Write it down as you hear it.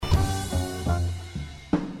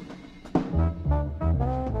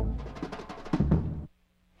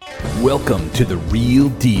Welcome to The Real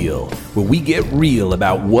Deal, where we get real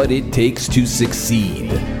about what it takes to succeed.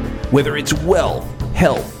 Whether it's wealth,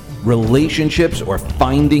 health, relationships, or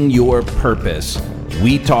finding your purpose,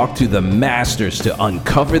 we talk to the masters to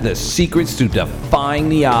uncover the secrets to defying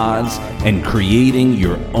the odds and creating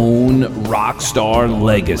your own rock star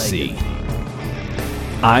legacy.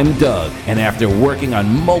 I'm Doug, and after working on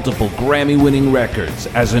multiple Grammy-winning records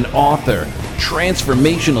as an author,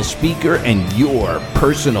 transformational speaker, and your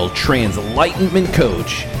personal translightenment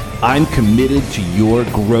coach, I'm committed to your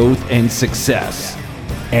growth and success.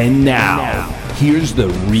 And now, here's the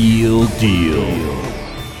real deal.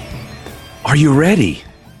 Are you ready?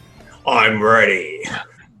 I'm ready.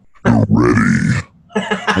 You're ready.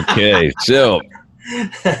 Okay, so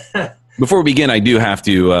before we begin, I do have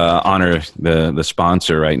to honor the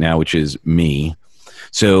sponsor right now, which is me.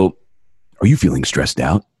 So, are you feeling stressed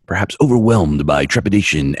out? Perhaps overwhelmed by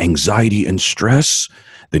trepidation, anxiety, and stress?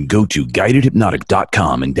 Then go to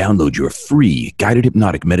guidedhypnotic.com and download your free guided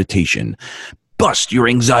hypnotic meditation. Bust your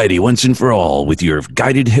anxiety once and for all with your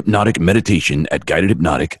guided hypnotic meditation at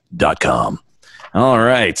guidedhypnotic.com. All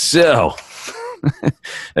right, so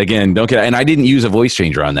again, don't get, and I didn't use a voice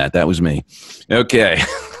changer on that. That was me. Okay.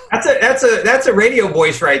 That's a radio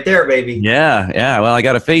voice right there, baby. Yeah. Well, I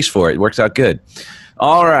got a face for it. It works out good.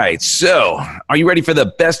 All right. So, are you ready for the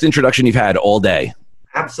best introduction you've had all day?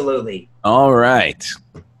 Absolutely. All right.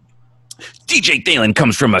 DJ Thielen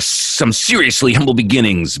comes from some seriously humble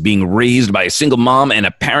beginnings, being raised by a single mom and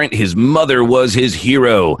a parent. His mother was his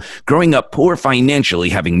hero. Growing up poor financially,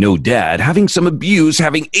 having no dad, having some abuse,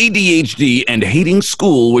 having ADHD, and hating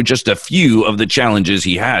school were just a few of the challenges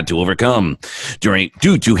he had to overcome.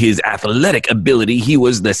 Due to his athletic ability, he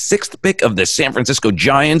was the 6th pick of the San Francisco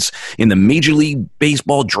Giants in the Major League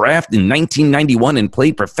Baseball draft in 1991 and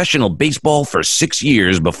played professional baseball for 6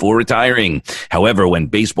 years before retiring. However, when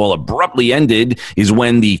baseball abruptly ended is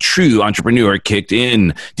when the true entrepreneur kicked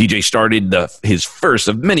in. DJ started his first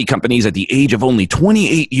of many companies at the age of only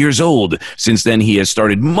 28 years old. Since then, he has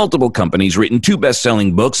started multiple companies, written 2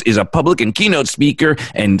 best-selling books, is a public and keynote speaker,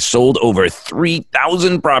 and sold over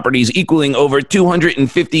 3,000 properties equaling over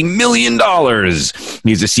 $250 million.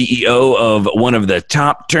 He's the CEO of one of the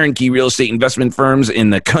top turnkey real estate investment firms in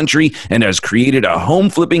the country and has created a home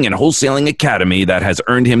flipping and wholesaling academy that has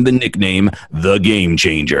earned him the nickname The Game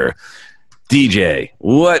Changer. DJ,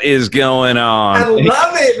 what is going on? I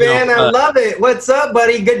love it, man. I love it. What's up,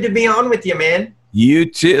 buddy? Good to be on with you, man. You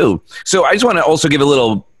too. So I just want to also give a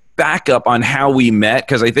little backup on how we met,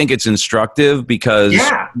 because I think it's instructive, because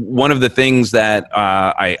one of the things that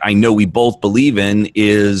I know we both believe in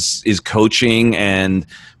is coaching and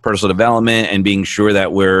personal development and being sure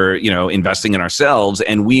that we're, investing in ourselves.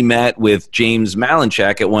 And we met with James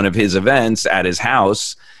Malinchak at one of his events at his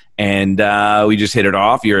house. And we just hit it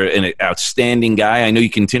off. You're an outstanding guy. I know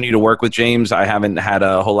you continue to work with James. I haven't had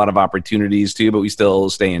a whole lot of opportunities to, but we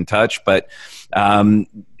still stay in touch. But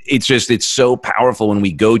it's so powerful when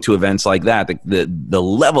we go to events like that, the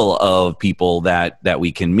level of people that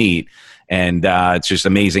we can meet. And it's just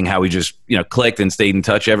amazing how we just, clicked and stayed in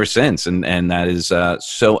touch ever since. And that is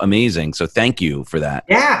so amazing. So thank you for that.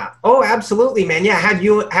 Yeah. Oh, absolutely, man. Yeah. Had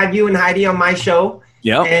you and Heidi on my show.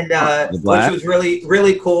 Yeah, and which was really,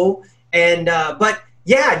 really cool. And but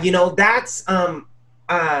yeah, that's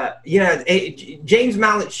James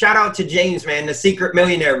Mallett. Shout out to James, man, the secret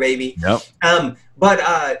millionaire, baby. Yep.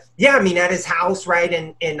 Yeah, I mean, at his house,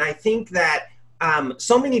 right? And I think that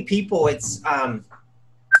so many people, it's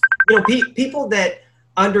people that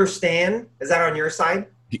understand. Is that on your side?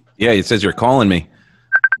 Yeah, it says you're calling me.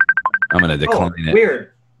 I'm gonna decline it.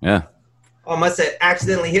 Weird. Yeah. I must have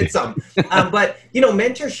accidentally hit something. But,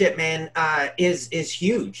 mentorship, man, is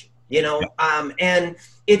huge, and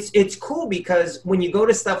it's cool because when you go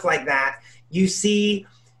to stuff like that, you see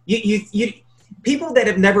you people that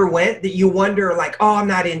have never went, that you wonder like, oh, I'm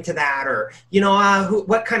not into that, or,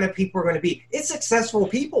 what kind of people are going to be. It's successful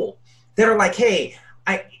people that are like, hey,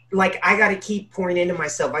 I got to keep pouring into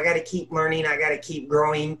myself. I got to keep learning. I got to keep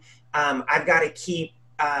growing. I've got to keep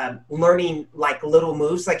learning like little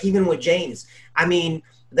moves, like even with James. I mean,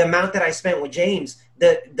 the amount that I spent with James,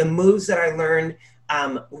 the moves that I learned,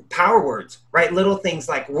 power words, right? Little things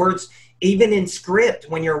like words, even in script,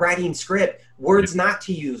 when you're writing script, words not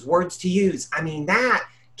to use, words to use. I mean, that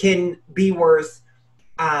can be worth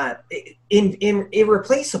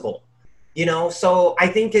irreplaceable, So I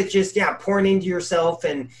think it's just, pouring into yourself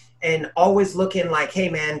and always looking like, hey,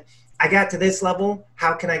 man, I got to this level.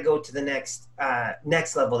 How can I go to the next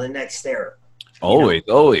level, the next stair? Always.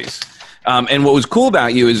 And what was cool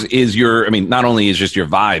about you is your, I mean, not only is just your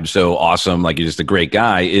vibe so awesome, like you're just a great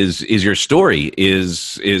guy, is your story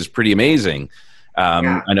is pretty amazing.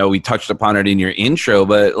 Yeah. I know we touched upon it in your intro,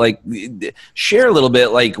 but like share a little bit,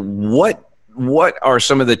 like what are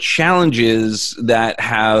some of the challenges that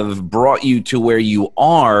have brought you to where you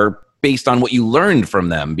are based on what you learned from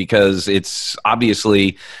them? Because it's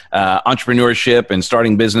obviously entrepreneurship and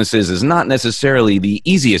starting businesses is not necessarily the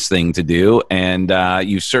easiest thing to do. And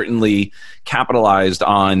you certainly capitalized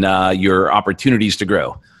on your opportunities to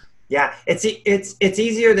grow. Yeah, it's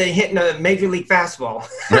easier than hitting a major league fastball.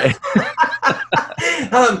 Right.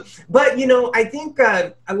 But you know, I think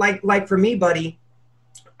like for me, buddy,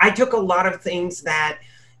 I took a lot of things that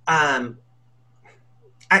I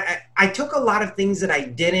took a lot of things that I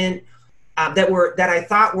didn't that I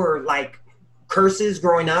thought were like curses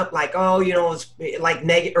growing up, like, oh, you know, it's like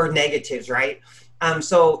negatives, right?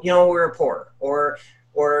 So, you know, we were poor, or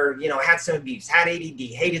you know, had some abuse, had ADD,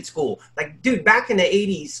 hated school. Like, dude, back in the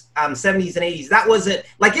 80s, 70s and 80s, that wasn't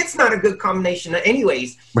like, it's not a good combination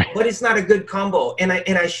anyways, right. But it's not a good combo. And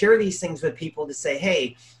I share these things with people to say,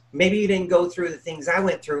 hey, maybe you didn't go through the things I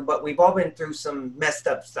went through, but we've all been through some messed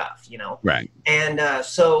up stuff, you know? Right. And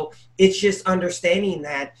so it's just understanding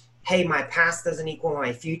that, hey, my past doesn't equal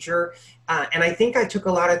my future. And I think I took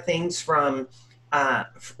a lot of things from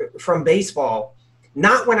baseball,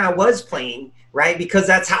 not when I was playing, right? Because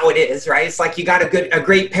that's how it is, right? It's like you got a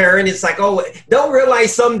great parent. It's like, oh, they'll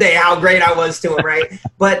realize someday how great I was to them, right?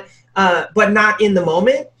 but not in the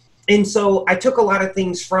moment. And so I took a lot of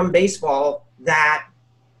things from baseball that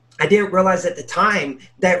I didn't realize at the time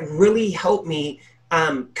that really helped me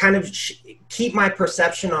kind of keep my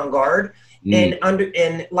perception on guard.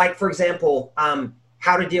 And like, for example,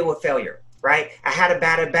 how to deal with failure, right? I had a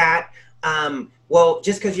bad at bat. Well,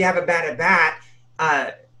 just because you have a bad at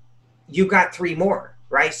bat, you got 3 more,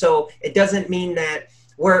 right? So it doesn't mean that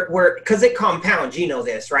because it compounds, you know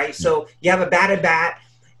this, right? So you have a bad at bat,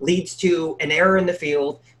 leads to an error in the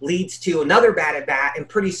field, leads to another bad at bat, and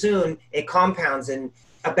pretty soon it compounds, and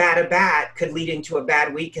a bad at bat could lead into a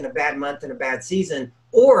bad week and a bad month and a bad season,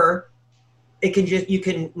 or you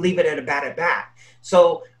can leave it at a bad at bat.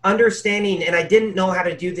 So understanding, and I didn't know how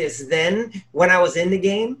to do this then when I was in the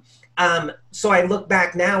game. So I look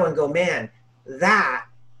back now and go, man, that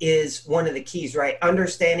is one of the keys, right?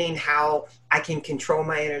 Understanding how I can control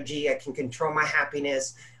my energy, I can control my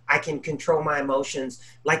happiness, I can control my emotions.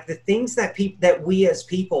 Like the things that we as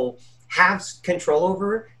people have control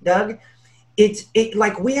over, Doug,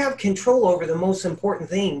 like we have control over the most important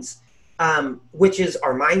things, which is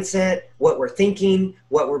our mindset, what we're thinking,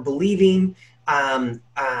 what we're believing,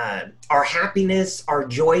 our happiness, our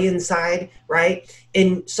joy inside, right?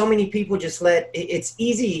 And so many people just it's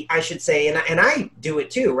easy, I should say, and I do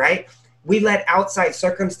it too, right? We let outside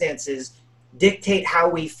circumstances dictate how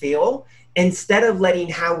we feel instead of letting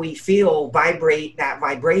how we feel vibrate that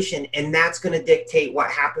vibration, and that's going to dictate what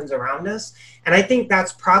happens around us. And I think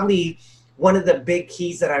that's probably one of the big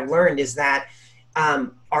keys that I've learned is that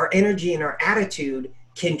our energy and our attitude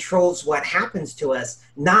controls what happens to us,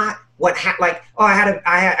 not like, oh,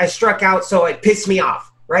 I struck out, so it pissed me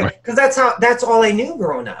off, right? Because that's all I knew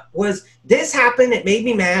growing up was this happened, it made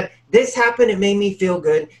me mad. This happened, it made me feel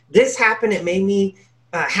good. This happened, it made me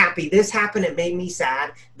happy. This happened, it made me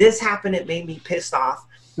sad. This happened, it made me pissed off.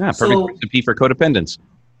 Yeah, perfect recipe for codependence.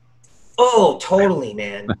 Oh, totally,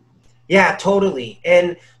 man. Yeah, totally.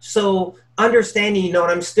 And so understanding, you know,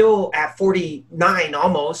 and I'm still at 49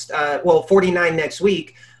 almost, 49 next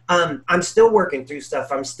week. I'm still working through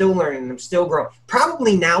stuff. I'm still learning. I'm still growing.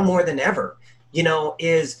 Probably now more than ever, you know,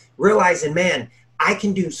 is realizing, man, I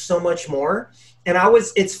can do so much more. And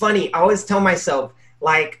it's funny. I always tell myself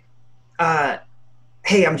like,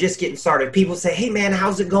 hey, I'm just getting started. People say, hey man,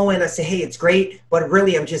 how's it going? I say, hey, it's great, but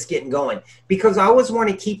really I'm just getting going, because I always want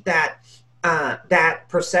to keep that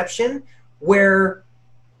perception where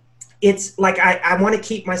it's like, I want to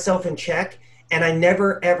keep myself in check, and I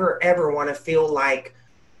never, ever, ever want to feel like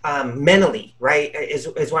mentally, right, is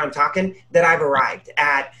what I'm talking, that I've arrived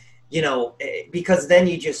at, you know, because then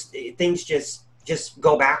things just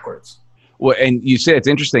go backwards. Well, and you said it's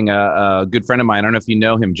interesting. A good friend of mine, I don't know if you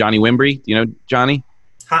know him, Johnny Wimbry. Do you know Johnny?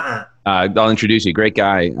 I'll introduce you. Great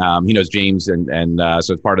guy. He knows James, and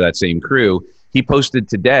so it's part of that same crew. He posted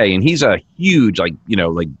today, and he's a huge, like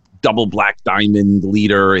double black diamond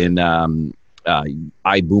leader in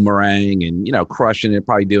iBoomerang, and crushing it,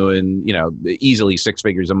 probably doing easily 6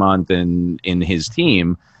 figures a month in his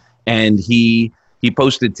team. And he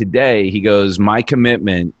posted today. He goes, my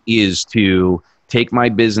commitment is to take my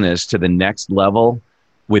business to the next level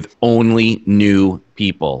with only new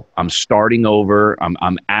people. I'm starting over.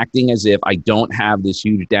 I'm acting as if I don't have this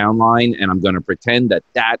huge downline, and I'm going to pretend that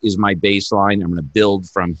that is my baseline. I'm going to build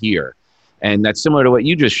from here. And that's similar to what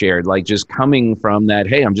you just shared, like just coming from that,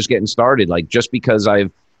 hey, I'm just getting started. Like just because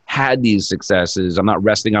I've had these successes, I'm not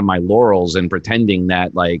resting on my laurels and pretending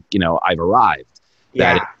that like, you know, I've arrived.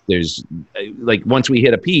 Yeah. That there's like, once we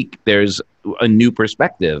hit a peak, there's a new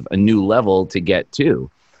perspective, a new level to get to.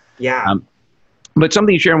 Yeah. But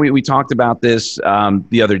something, Sharon, we talked about this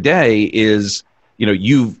the other day is, you know,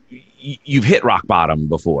 you've hit rock bottom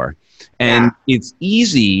before. And it's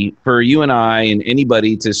easy for you and I and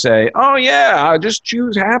anybody to say, oh, yeah, just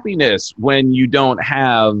choose happiness when you don't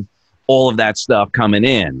have all of that stuff coming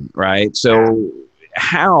in, right? So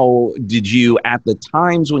how did you, at the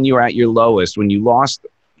times when you were at your lowest, when you lost,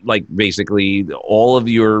 like, basically all of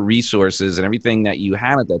your resources and everything that you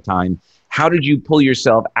had at that time, how did you pull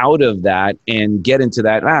yourself out of that and get into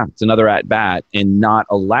that, it's another at bat, and not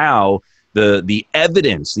allow the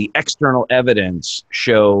evidence, the external evidence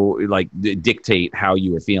dictate how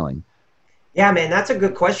you were feeling? Yeah, man, that's a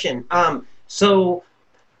good question. So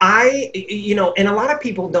and a lot of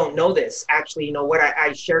people don't know this, actually, you know, what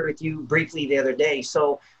I shared with you briefly the other day.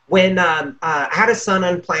 So when I had a son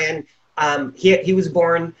unplanned, he was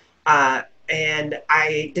born, and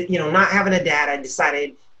I, not having a dad, I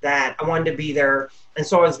decided that I wanted to be there. And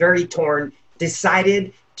so I was very torn,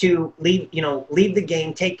 decided to leave the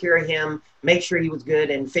game, take care of him, make sure he was good,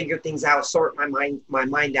 and figure things out, sort my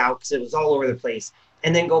mind out, because it was all over the place,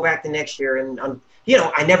 and then go back the next year. And,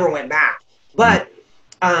 I never went back. But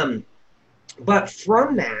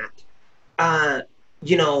from that, I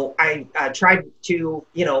tried to,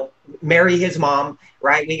 marry his mom,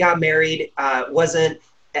 right? We got married, wasn't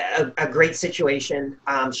a great situation.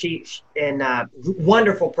 She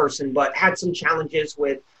wonderful person, but had some challenges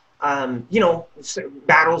with,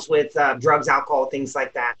 battles with drugs, alcohol, things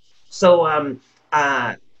like that. So,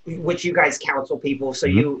 which you guys counsel people, so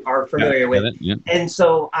you are familiar with. Yeah. And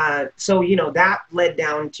so, that led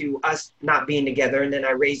down to us not being together. And then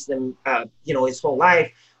I raised them, his whole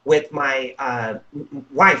life with my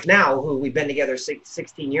wife now, who we've been together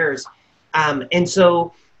 16 years.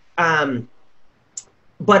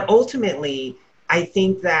 But ultimately, I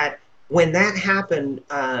think that when that happened,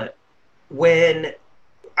 when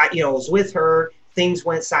I was with her, things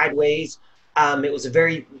went sideways. It was a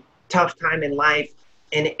very tough time in life,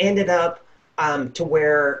 and it ended up to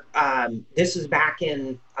where this is back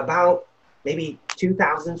in about maybe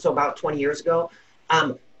 2000, so about 20 years ago.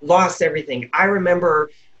 Lost everything. I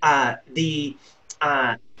remember I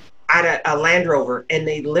had a Land Rover, and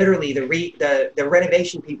they literally, the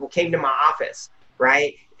renovation people came to my office,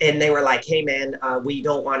 right? And they were like, hey, man, we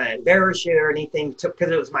don't want to embarrass you or anything,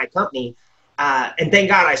 because it was my company. And thank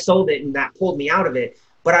God I sold it, and that pulled me out of it.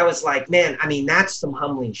 But I was like, man, I mean, that's some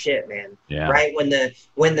humbling shit, man. Yeah. Right? When the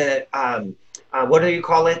what do you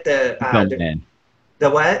call it? The Man. The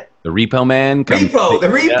what? The repo man. The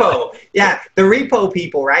repo. Yeah, the repo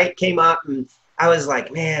people, right, came up, and I was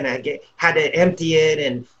like, man, had to empty it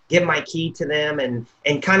and give my key to them, and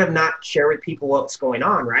kind of not share with people what's going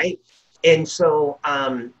on, right? And so,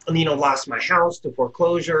 lost my house to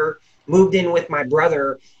foreclosure, moved in with my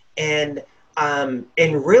brother, and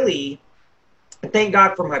really, thank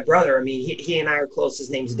God for my brother. I mean, he and I are close. His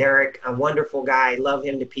name's Derek, a wonderful guy. Love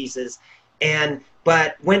him to pieces.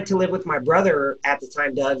 But went to live with my brother at the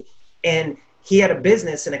time, Doug, and he had a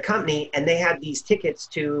business and a company, and they had these tickets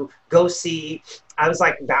to go see, I was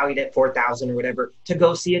like valued at $4,000 or whatever, to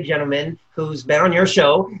go see a gentleman who's been on your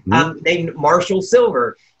show, named Marshall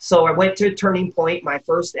Silver. So I went to Turning Point, my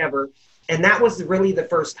first ever. And that was really the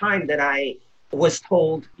first time that I was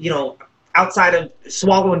told, outside of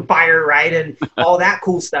swallowing fire, right, and all that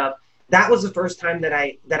cool stuff, that was the first time that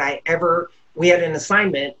I ever, we had an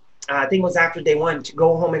assignment, I think it was after day one, to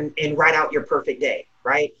go home and write out your perfect day,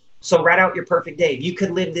 right? So write out your perfect day. If you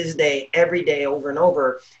could live this day every day over and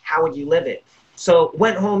over, how would you live it? So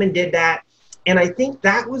went home and did that. And I think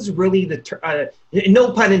that was really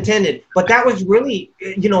no pun intended, but that was really,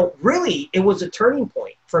 really, it was a turning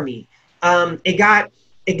point for me. It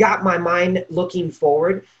got my mind looking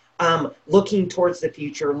forward, looking towards the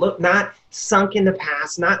future, not sunk in the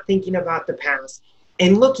past, not thinking about the past,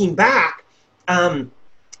 and looking back.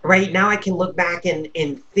 Right now I can look back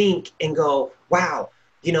and think and go, wow,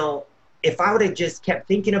 if I would have just kept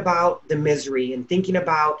thinking about the misery and thinking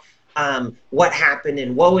about what happened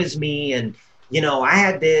and woe is me, and I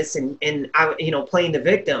had this, and I playing the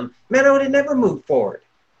victim, man, I would have never moved forward.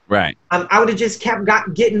 Right. I would have just kept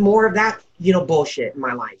getting more of that bullshit in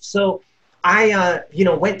my life. So I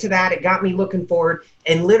went to that. It got me looking forward,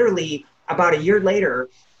 and literally about a year later,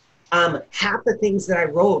 half the things that I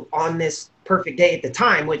wrote on this perfect day at the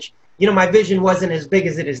time, which, you know, my vision wasn't as big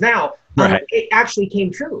as it is now, Right. it actually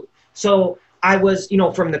came true. So I was, you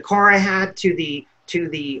know, from the car I had to the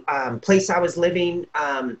place I was living,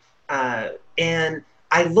 and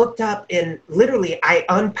I looked up and literally I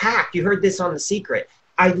unpacked. You heard this on The Secret.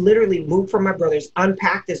 I literally moved from my brother's,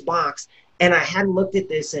 unpacked this box, and I hadn't looked at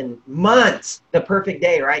this in months. The perfect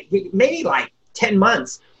day, right? Maybe like 10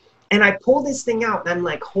 months. And I pulled this thing out and I'm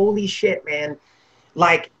like, holy shit, man.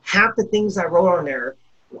 Like half the things I wrote on there,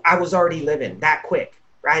 I was already living that quick,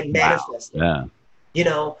 right? Manifesting, Wow. Yeah. you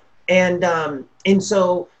know? And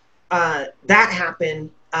so that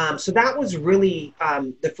happened. So that was really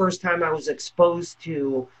the first time I was exposed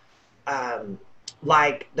to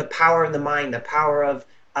like the power of the mind, the power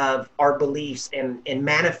of our beliefs and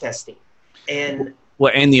manifesting. And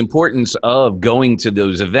well, and the importance of going to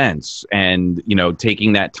those events and, you know,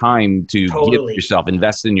 taking that time to give yourself,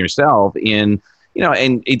 invest in yourself in, you know,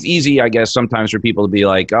 and it's easy, I guess, sometimes for people to be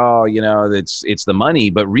like, oh, you know, it's the money,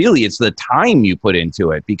 but really it's the time you put into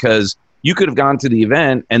it, because you could have gone to the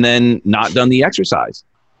event and then not done the exercise.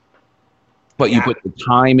 But you put the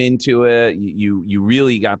time into it. You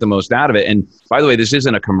really got the most out of it. And by the way, this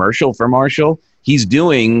isn't a commercial for Marshall. He's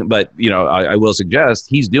doing, but you know, I will suggest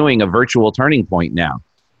he's doing a virtual turning point now.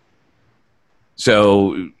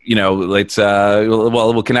 So, you know, let's,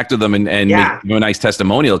 we'll connect with them and make him a nice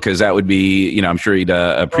testimonial, because that would be, you know, I'm sure he'd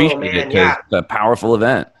appreciate it, because it's a powerful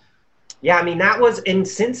event. Yeah, I mean, that was, and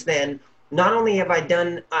since then, not only have I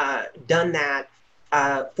done that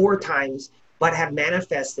 4 times, but have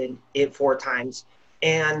manifested it 4 times.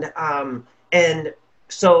 And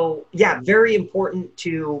so, yeah, very important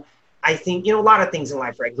to, I think, you know, a lot of things in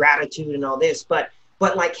life, right? Gratitude and all this, but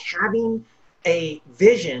like having a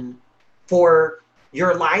vision for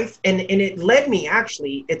your life. And it led me,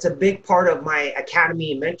 actually, it's a big part of my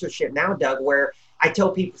academy and mentorship now, Doug, where I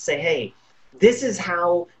tell people, say, hey, this is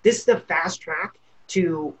the fast track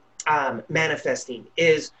to manifesting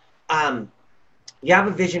is, you have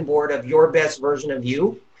a vision board of your best version of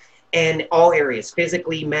you in all areas,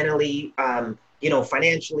 physically, mentally, you know,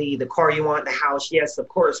 financially, the car you want, the house, yes, of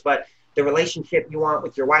course, but the relationship you want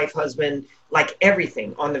with your wife, husband, like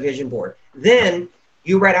everything on the vision board. Then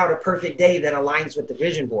you write out a perfect day that aligns with the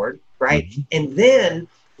vision board, right? Mm-hmm. And then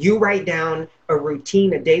you write down a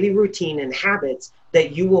routine, a daily routine and habits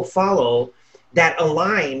that you will follow that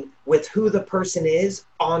align with who the person is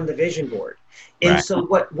on the vision board. And right. So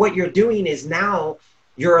what you're doing is now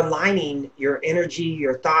you're aligning your energy,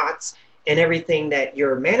 your thoughts, and everything that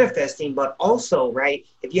you're manifesting. But also, right,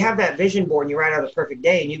 if you have that vision board and you write out a perfect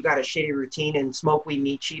day and you've got a shitty routine and smoke weed and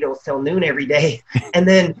eat Cheetos till noon every day, and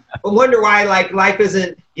then wonder why like life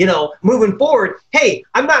isn't, you know, moving forward. Hey,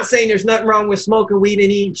 I'm not saying there's nothing wrong with smoking weed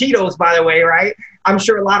and eating Cheetos, by the way, right? I'm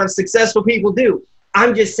sure a lot of successful people do.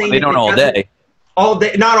 I'm just saying, well, they don't all day. All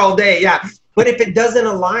day, not all day, yeah. But if it doesn't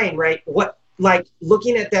align, right, what, like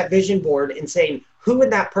looking at that vision board and saying, who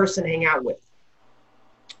would that person hang out with?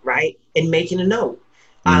 Right? And making a note.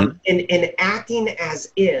 Mm-hmm. And acting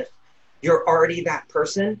as if you're already that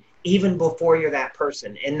person, even before you're that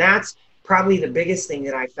person. And that's probably the biggest thing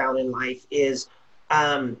that I found in life is,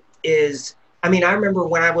 I mean, I remember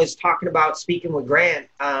when I was talking about speaking with Grant,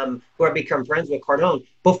 who I've become friends with, Cardone,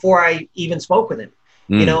 before I even spoke with him,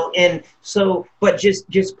 you know? And so, but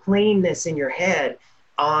just playing this in your head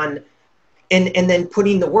on, and then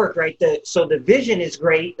putting the work, right? So the vision is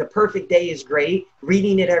great. The perfect day is great.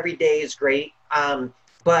 Reading it every day is great.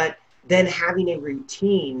 But then having a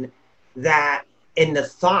routine that in the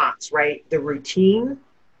thoughts, right? The routine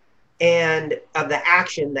and of the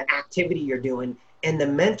action, the activity you're doing, and the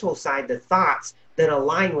mental side, the thoughts that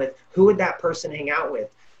align with who would that person hang out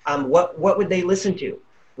with? What would they listen to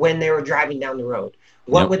when they were driving down the road?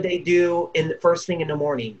 What would they do in the first thing in the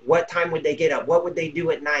morning? What time would they get up? What would they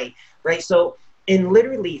do at night? Right. So in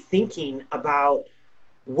literally thinking about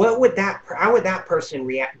how would that person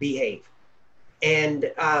behave?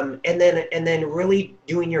 And then really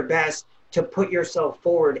doing your best to put yourself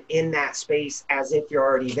forward in that space as if you're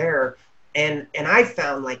already there. And I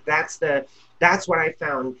found like that's what I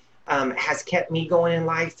found has kept me going in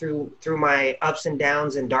life through my ups and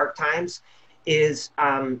downs and dark times is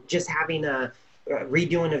just having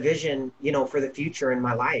redoing a vision, you know, for the future in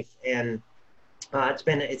my life. And it's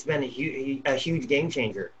been a huge game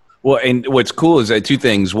changer. Well, and what's cool is that 2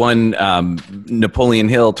 things. One, Napoleon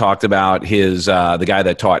Hill talked about his the guy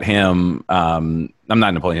that taught him. I'm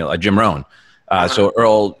not Napoleon Hill, Jim Rohn. So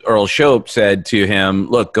Earl Shope said to him,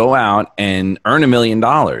 "Look, go out and earn $1 million,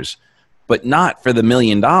 but not for the $1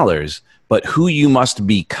 million, but who you must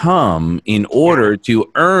become in order to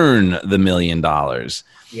earn the $1 million.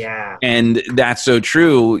 Yeah. And that's so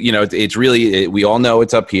true. You know, it's really, we all know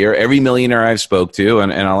it's up here. Every millionaire I've spoke to,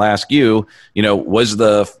 and I'll ask you, you know, what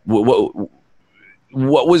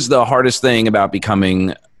was the hardest thing about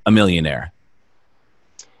becoming a millionaire?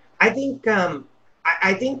 I think the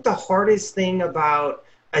hardest thing about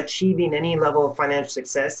achieving any level of financial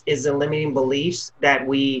success is the limiting beliefs that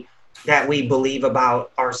we believe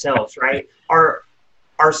about ourselves, right? Our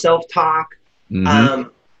self-talk,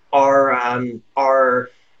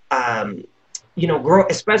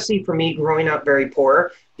 especially for me growing up very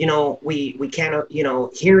poor, you know, we can't, you know,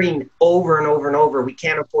 hearing over and over and over, we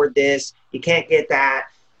can't afford this, you can't get that,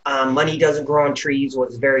 money doesn't grow on trees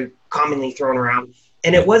was very commonly thrown around.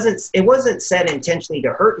 And it wasn't said intentionally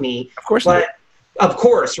to hurt me, of course, but of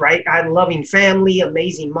course, right? I had a loving family,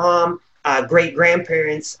 amazing mom, great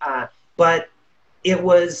grandparents, but it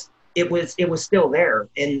was still there.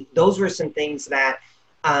 And those were some things that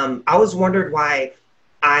I always wondered why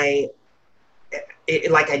I'd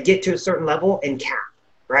get to a certain level and cap,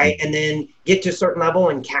 right? And then get to a certain level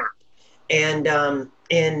and cap. And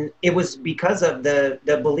it was because of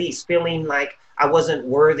the beliefs, feeling like I wasn't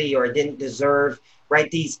worthy or I didn't deserve,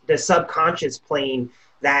 right? The subconscious playing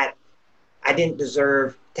that I didn't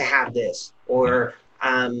deserve to have this, or,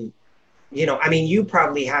 you know, I mean, you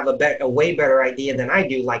probably have a way better idea than I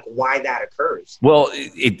do, like why that occurs. Well,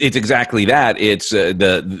 it's exactly that. It's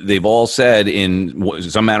they've all said in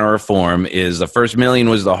some manner or form is the first million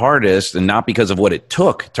was the hardest, and not because of what it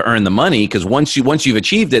took to earn the money. Because once you've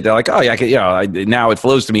achieved it, they're like, oh yeah, now it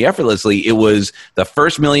flows to me effortlessly. It was the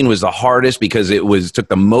first million was the hardest because took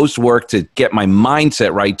the most work to get my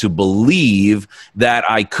mindset right to believe that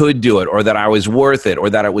I could do it, or that I was worth it, or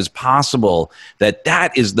that it was possible.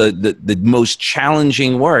 That is the most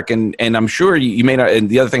challenging work. And I'm sure you may not, and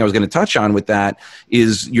the other thing I was going to touch on with that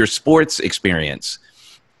is your sports experience.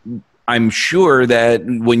 I'm sure that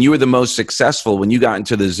when you were the most successful, when you got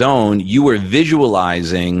into the zone, you were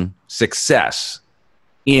visualizing success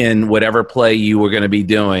in whatever play you were going to be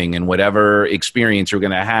doing and whatever experience you're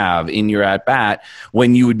going to have in your at bat.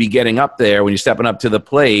 When you would be getting up there, when you're stepping up to the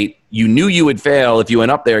plate, you knew you would fail if you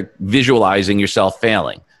went up there visualizing yourself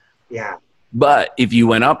failing. Yeah. But if you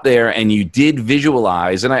went up there and you did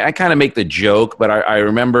visualize, and I kind of make the joke, but I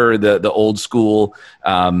remember the old school,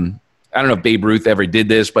 I don't know if Babe Ruth ever did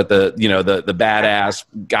this, but the badass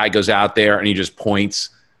guy goes out there and he just points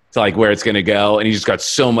to like where it's going to go. And he's just got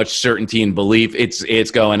so much certainty and belief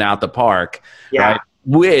it's going out the park. Yeah. Right?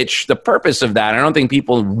 Which the purpose of that, I don't think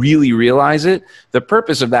people really realize it. The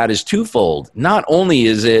purpose of that is twofold. Not only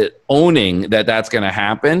is it owning that that's going to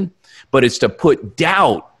happen, but it's to put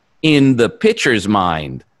doubt in the pitcher's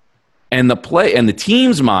mind and the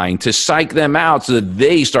team's mind to psych them out so that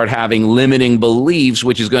they start having limiting beliefs,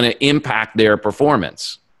 which is going to impact their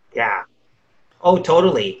performance. Yeah. Oh,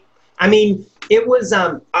 totally. I mean, it was,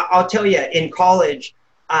 I'll tell you, in college,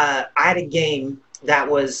 I had a game that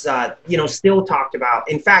was, still talked about.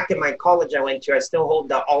 In fact, in my college I went to, I still hold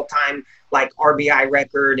the all-time like RBI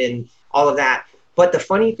record and all of that. But the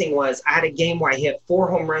funny thing was I had a game where I hit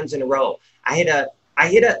 4 home runs in a row. I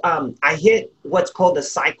hit what's called a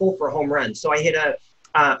cycle for home runs. So I hit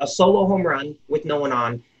a solo home run with no one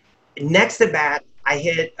on. Next at bat, I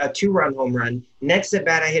hit a 2-run home run. Next at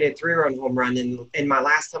bat, I hit a 3-run home run. And in my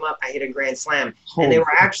last time up, I hit a grand slam. And they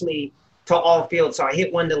were actually to all fields. So I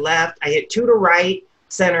hit 1 to left. I hit 2 to right,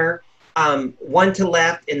 center, 1 to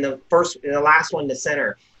left, and the last one to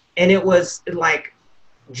center. And it was like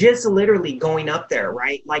just literally going up there,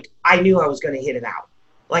 right? Like I knew I was going to hit it out.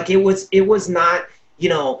 Like it was not,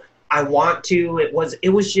 I want to, it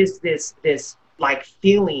was just this like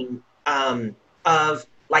feeling of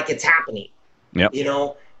like it's happening, yep.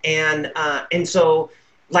 And so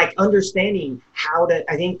like understanding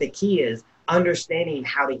I think the key is understanding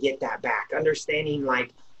how to get that back, understanding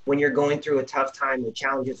like when you're going through a tough time with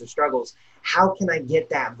challenges or struggles, how can I get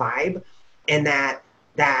that vibe and that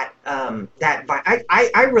vibe?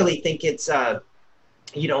 I really think it's,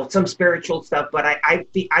 some spiritual stuff, but I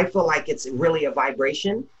feel like it's really a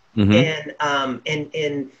vibration. Mm-hmm.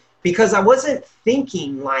 And because I wasn't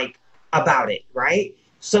thinking like about it, right?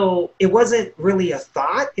 So it wasn't really a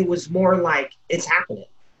thought. It was more like it's happening.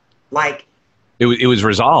 Like it was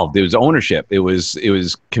resolved. It was ownership. It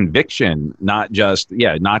was conviction, not just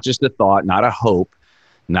a thought, not a hope,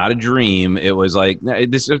 not a dream. It was like,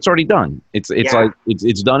 it's already done. It's like,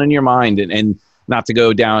 it's done in your mind. And not to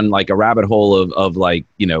go down like a rabbit hole of like,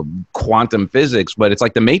 quantum physics, but it's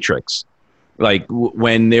like the Matrix. Like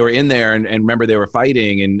when they were in there and remember they were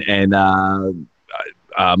fighting and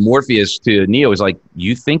Morpheus to Neo was like,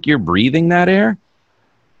 you think you're breathing that air?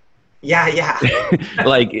 Yeah.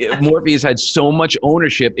 Like Morpheus had so much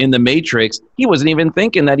ownership in the Matrix, he wasn't even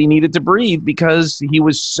thinking that he needed to breathe because he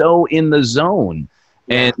was so in the zone.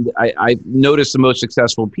 Yeah. And I've noticed the most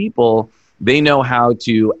successful people, they know how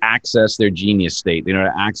to access their genius state. They know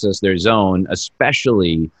how to access their zone,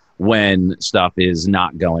 especially when stuff is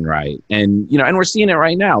not going right. And, and we're seeing it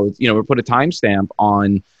right now. We put a timestamp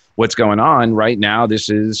on what's going on right now. This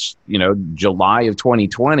is, July of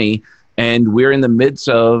 2020. And we're in the midst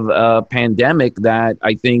of a pandemic that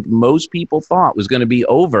I think most people thought was going to be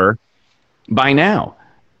over by now.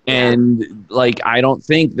 And I don't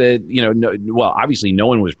think that, obviously no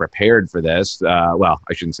one was prepared for this. I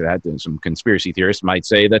shouldn't say that. Some conspiracy theorists might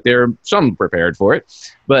say that there are some prepared for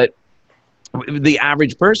it. But the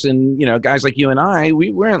average person, guys like you and I,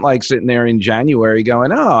 we weren't sitting there in January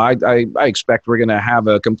going, oh, I expect we're going to have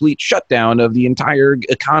a complete shutdown of the entire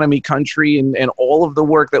economy, country, and all of the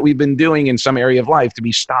work that we've been doing in some area of life to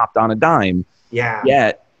be stopped on a dime. Yeah.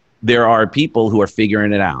 Yet there are people who are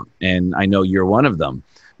figuring it out. And I know you're one of them.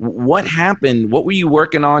 What happened? What were you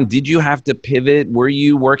working on? Did you have to pivot? Were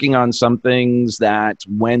you working on some things that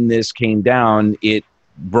when this came down, it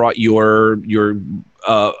brought your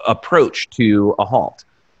approach to a halt?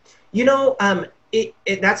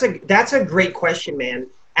 That's a great question, man.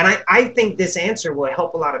 And I think this answer will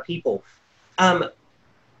help a lot of people.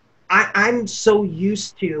 I'm so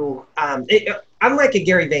used to, I'm like a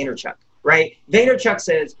Gary Vaynerchuk, right? Vaynerchuk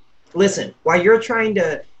says, listen, while you're trying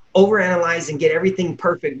to overanalyze and get everything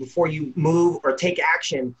perfect before you move or take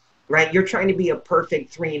action, right? You're trying to be a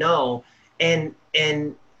perfect 3-0, and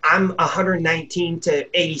I'm 119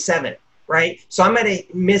 to 87, right? So I might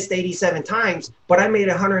have missed 87 times, but I made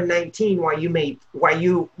 119 while you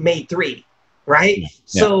made 3, right? Yeah.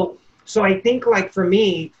 So I think for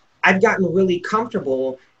me, I've gotten really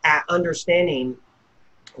comfortable at understanding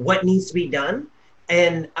what needs to be done.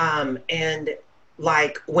 And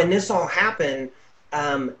when this all happened,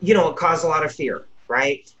 it caused a lot of fear,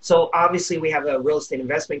 right? So obviously we have a real estate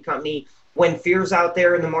investment company. When fear's out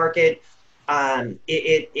there in the market,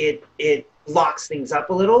 it locks things up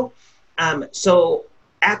a little. So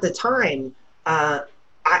at the time,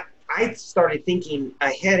 I started thinking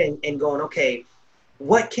ahead and going, okay,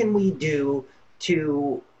 what can we do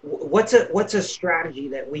what's a strategy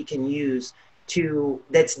that we can use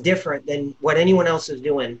that's different than what anyone else is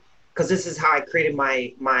doing? Because this is how I created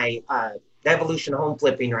my the evolution of home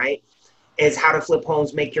flipping, right? Is how to flip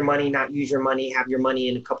homes, make your money, not use your money, have your money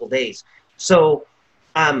in a couple days. So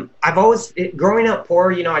I've always, growing up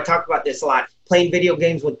poor, I talk about this a lot, playing video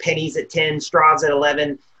games with pennies at 10, straws at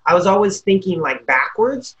 11. I was always thinking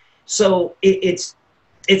backwards. So it's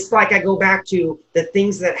like I go back to the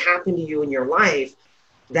things that happen to you in your life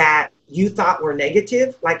that you thought were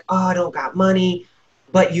negative, like, oh, I don't got money,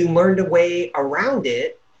 but you learned a way around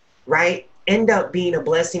it, right? End up being a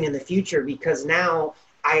blessing in the future, because now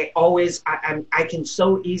I can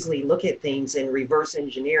so easily look at things and reverse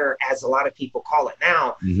engineer, as a lot of people call it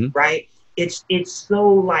now, right? It's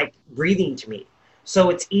so breathing to me. So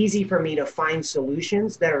it's easy for me to find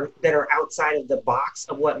solutions that are outside of the box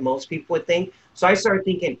of what most people would think. So I started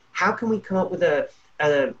thinking, how can we come up with a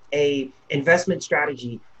investment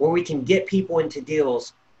strategy where we can get people into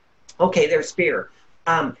deals? Okay, there's fear.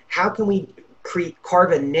 How can we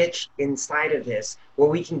carve a niche inside of this where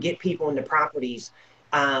we can get people into properties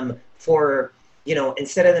for,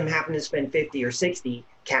 instead of them having to spend 50 or 60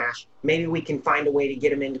 cash, maybe we can find a way to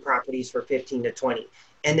get them into properties for 15 to 20.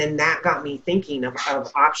 And then that got me thinking of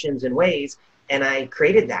options and ways, and I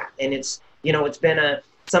created that. And it's been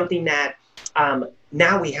something that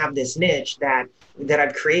now we have this niche that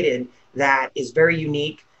I've created that is very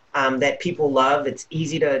unique, that people love. It's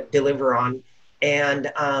easy to deliver on.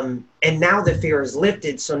 And now the fear is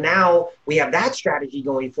lifted. So now we have that strategy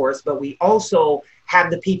going for us, but we also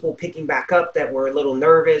have the people picking back up that were a little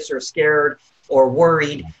nervous or scared or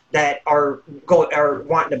worried that are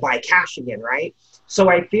wanting to buy cash again, right? So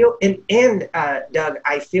I feel, and Doug,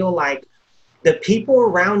 I feel like the people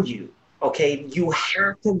around you, okay, you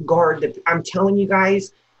have to guard I'm telling you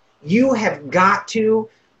guys, you have got to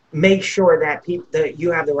make sure that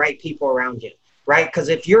you have the right people around you, right? Because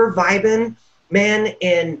if you're vibing, man,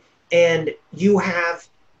 and you have,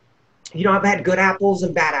 I've had good apples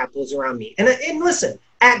and bad apples around me. And listen,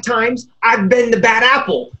 at times I've been the bad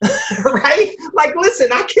apple, right?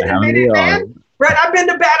 Listen, I can admit it, man. Right? I've been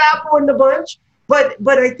the bad apple in the bunch. But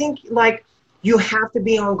I think you have to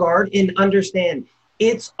be on guard and understand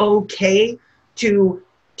it's okay to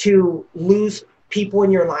lose people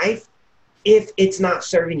in your life if it's not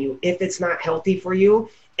serving you, if it's not healthy for you.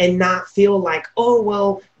 and not feel like, oh,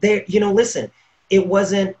 well, there, you know, listen,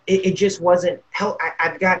 it just wasn't hell.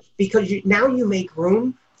 I've got, because now you make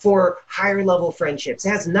room for higher level friendships. It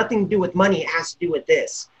has nothing to do with money. It has to do with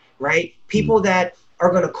this, right? People that are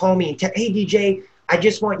going to call me and tell, hey, DJ, I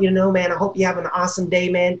just want you to know, man, I hope you have an awesome day,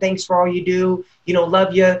 man. Thanks for all you do. You know,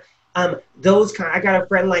 love you. Those kind, I got a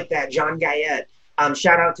friend like that, John Guyette.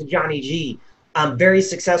 Shout out to Johnny G. Very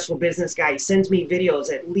successful business guy. He sends me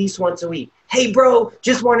videos at least once a week. Hey, bro,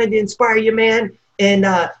 just wanted to inspire you, man,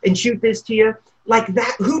 and shoot this to you. Like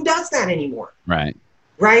that, who does that anymore? Right.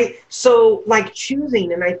 Right. So like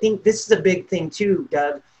choosing, and I think this is a big thing too,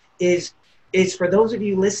 Doug, is for those of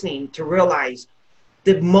you listening to realize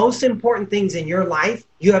the most important things in your life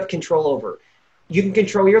you have control over. You can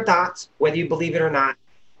control your thoughts, whether you believe it or not.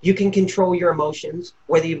 You can control your emotions,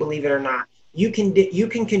 whether you believe it or not. You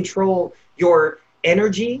can control your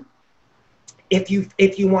energy. If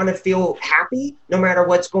you want to feel happy, no matter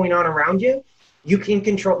what's going on around you, you can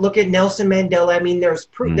control. Look at Nelson Mandela. I mean, there's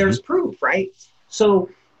proof. There's proof, right? So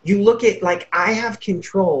you look at, like, I have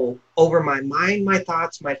control over my mind, my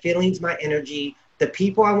thoughts, my feelings, my energy, the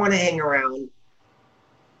people I want to hang around.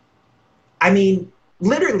 I mean,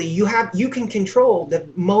 literally, you can control the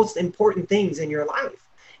most important things in your life.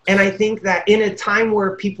 And I think that in a time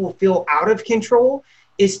where people feel out of control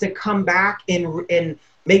is to come back and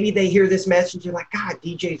maybe they hear this message, you're like, God,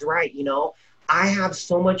 DJ's right. You know, I have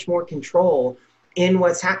so much more control in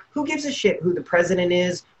what's happening. Who gives a shit who the president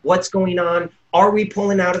is, what's going on? Are we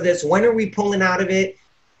pulling out of this? When are we pulling out of it?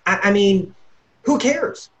 I mean, who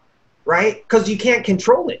cares, right? Because you can't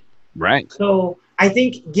control it. Right. So I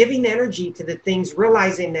think giving energy to the things,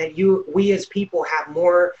 realizing that we as people have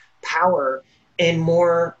more power and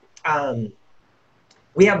more,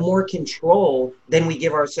 we have more control than we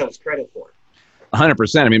give ourselves credit for.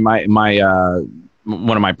 100%. I mean, my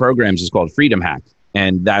one of my programs is called Freedom Hack,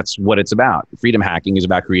 and that's what it's about. Freedom hacking is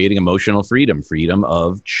about creating emotional freedom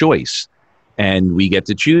of choice, and we get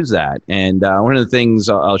to choose that. And one of the things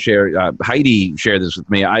I'll share, Heidi shared this with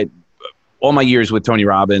me. All my years with Tony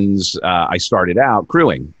Robbins, I started out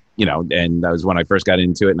crewing, you know, and that was when I first got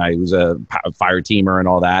into it, and I was a fire teamer and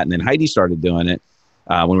all that. And then Heidi started doing it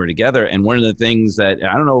when we were together. And one of the things that,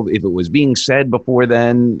 I don't know if it was being said before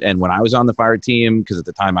then, and when I was on the fire team, because at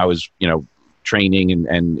the time I was, you know, training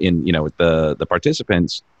and in, you know, with the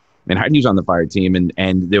participants, and Heidi was on the fire team,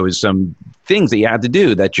 and there was some things that you had to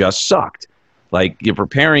do that just sucked. Like, you're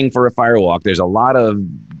preparing for a fire walk. There's a lot of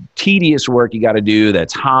tedious work you got to do.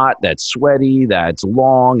 That's hot, that's sweaty, that's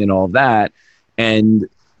long, and all that. And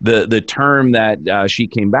the term that she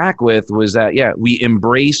came back with was that, yeah, we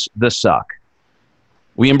embrace the suck.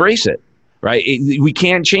 We embrace it, right? We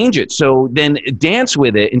can't change it. So then dance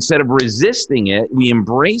with it instead of resisting it. We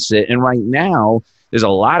embrace it. And right now, there's a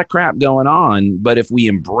lot of crap going on. But if we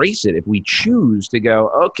embrace it, if we choose to go,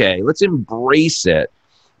 okay, let's embrace it.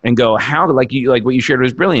 And go, how to, like what you shared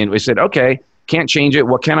was brilliant. We said, okay, can't change it.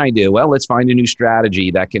 What can I do? Well, let's find a new strategy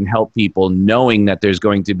that can help people, knowing that there's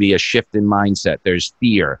going to be a shift in mindset. There's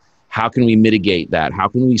fear. How can we mitigate that? How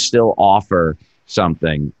can we still offer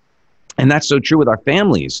something? And that's so true with our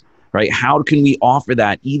families, right? How can we offer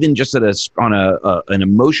that even just at on an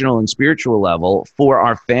emotional and spiritual level for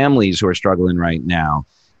our families who are struggling right now?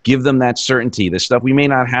 Give them that certainty. The stuff, we may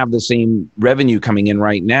not have the same revenue coming in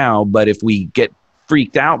right now, but if we get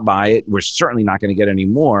freaked out by it, we're certainly not going to get any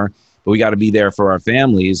more, but we got to be there for our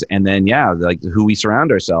families. And then, yeah, like who we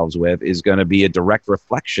surround ourselves with is going to be a direct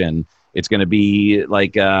reflection. It's going to be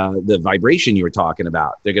like the vibration you were talking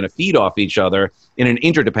about. They're going to feed off each other in an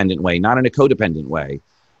interdependent way, not in a codependent way.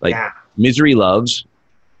 Like, misery loves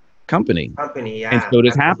company. Yeah. And so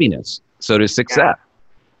does happiness. So does success.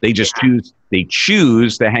 They just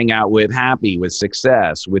choose to hang out with happy, with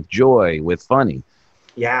success, with joy, with funny.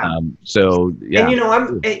 Yeah. So yeah.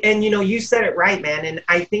 And you said it right, man. And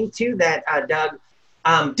I think too that Doug,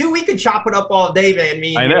 dude, we could chop it up all day, man.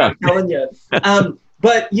 I know. I'm telling you.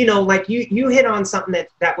 But like you hit on something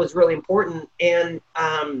that was really important, and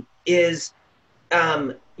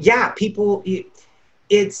people.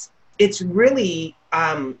 It's really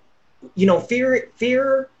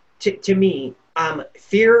fear to me.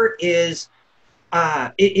 Fear is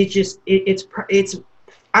it's.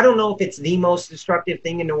 I don't know if it's the most destructive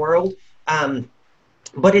thing in the world,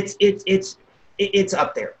 but it's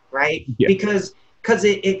up there, right? Yeah. Because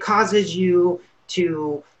it causes you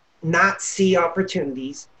to not see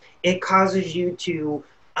opportunities. It causes you to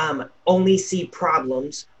only see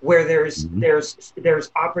problems where there's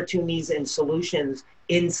opportunities and solutions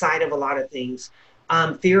inside of a lot of things.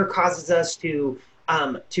 Fear causes us to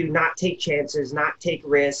not take chances, not take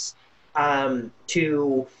risks,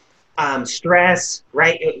 to stress,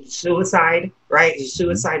 right? Suicide, right? The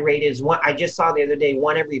suicide rate is one. I just saw the other day,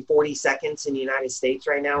 1 every 40 seconds in the United States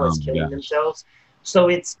right now is killing themselves. So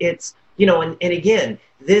it's, you know, and again,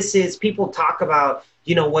 this is, people talk about,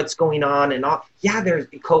 you know, what's going on and all. Yeah, there's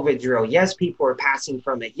COVID's real. Yes, people are passing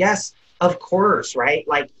from it. Yes, of course, right?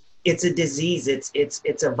 Like, it's a disease.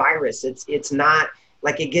 It's a virus. It's not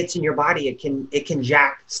like it gets in your body. It can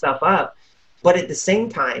jack stuff up. But at the same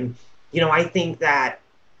time, you know, I think that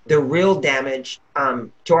the real damage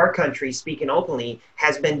to our country, speaking openly,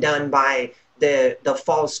 has been done by the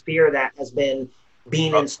false fear that has been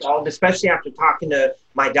being installed, especially after talking to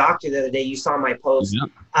my doctor the other day. You saw my post.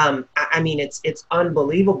 Yeah. I mean, it's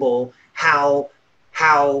unbelievable how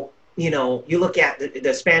you know, you look at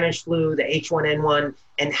the Spanish flu, the H1N1,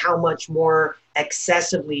 and how much more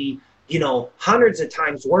excessively, you know, hundreds of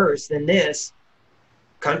times worse than this.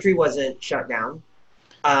 Country wasn't shut down.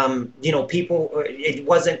 You know, people,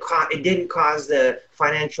 it didn't cause the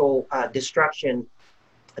financial destruction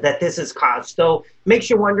that this has caused. So makes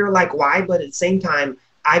you wonder, like, why, but at the same time,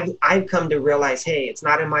 I've come to realize, hey, it's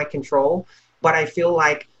not in my control, but I feel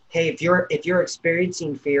like, hey, if you're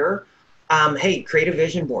experiencing fear, hey, create a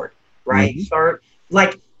vision board, right? Mm-hmm. Start,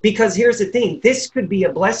 like, because here's the thing, this could be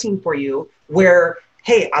a blessing for you where,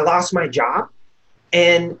 hey, I lost my job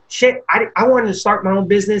and shit, I wanted to start my own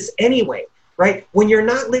business anyway. Right? When you're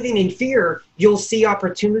not living in fear, you'll see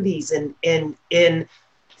opportunities in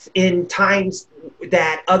times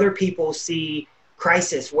that other people see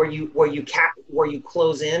crisis, where you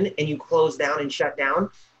close in and you close down and shut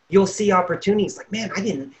down. You'll see opportunities. Like, man,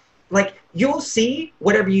 you'll see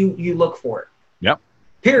whatever you look for. Yep.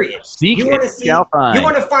 Period. You want to see. You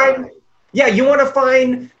want to find. Yeah, you want to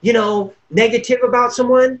find, you know, negative about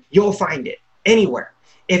someone. You'll find it anywhere.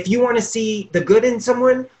 If you want to see the good in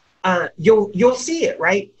someone, you'll see it,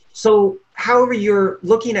 right? So however you're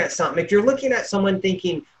looking at something, if you're looking at someone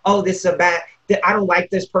thinking, oh, this is I don't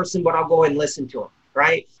like this person, but I'll go and listen to him,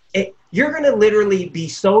 right? You're going to literally be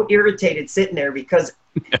so irritated sitting there, because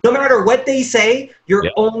no matter what they say, you're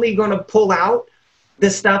only going to pull out the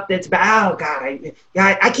stuff that's bad. Oh God,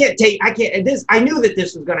 I can't this. I knew that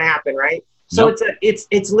this was going to happen, right? So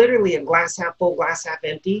it's literally a glass half full, glass half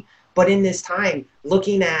empty. But in this time,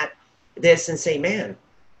 looking at this and say, man,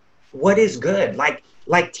 what is good? Like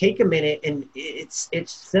take a minute, and it's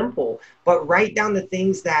simple, but write down the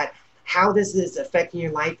things how this is affecting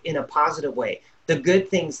your life in a positive way. The good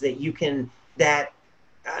things that you can,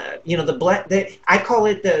 you know, I call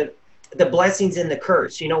it the blessings and the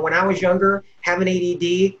curse. You know, when I was younger, having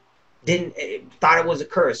ADD, thought it was a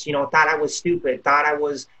curse, you know, thought I was stupid, thought I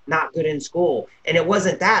was not good in school. And it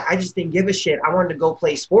wasn't that. I just didn't give a shit. I wanted to go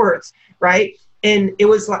play sports, right? And it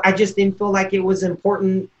was like, I just didn't feel like it was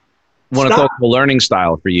important. Want to talk the learning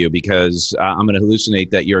style for you, because I'm going to hallucinate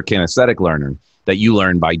that you're a kinesthetic learner, that you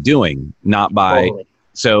learn by doing, not by. Totally.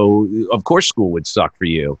 So of course school would suck for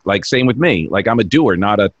you. Like, same with me. Like, I'm a doer,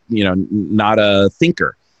 not a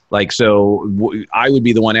thinker. Like, so I would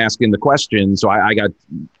be the one asking the question. So I got,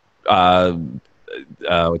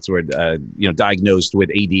 what's the word? You know, diagnosed with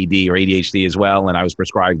ADD or ADHD as well. And I was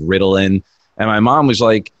prescribed Ritalin. And my mom was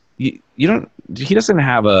like, he doesn't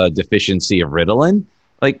have a deficiency of Ritalin.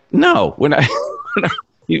 Like, no, we're not.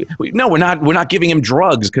 We're not giving him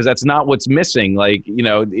drugs, because that's not what's missing. Like, you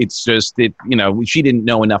know, it's just you know, she didn't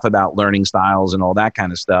know enough about learning styles and all that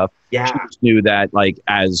kind of stuff. Yeah. She just knew that, like,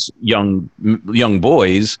 as young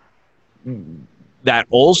boys, that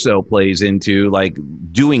also plays into, like,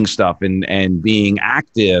 doing stuff and being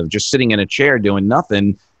active. Just sitting in a chair doing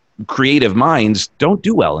nothing. Creative minds don't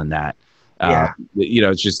do well in that. You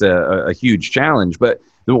know, it's just a huge challenge. But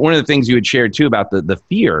one of the things you had shared too about the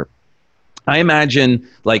fear, I imagine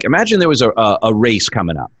there was a race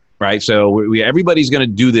coming up, right? So everybody's going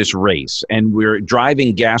to do this race, and we're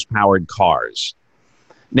driving gas-powered cars.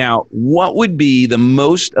 Now, what would be the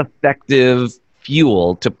most effective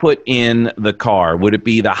fuel to put in the car? Would it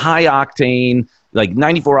be the high octane, like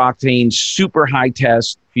 94 octane, super high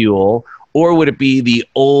test fuel, or would it be the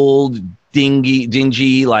old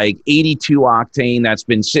dingy, like 82 octane that's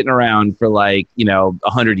been sitting around for, like, you know,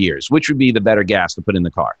 100 years? Which would be the better gas to put in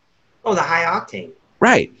the car? Oh, the high octane.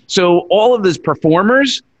 Right. So all of these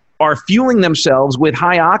performers are fueling themselves with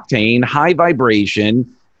high octane, high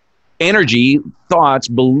vibration, energy, thoughts,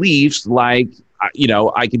 beliefs, like, you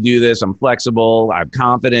know, I can do this, I'm flexible, I have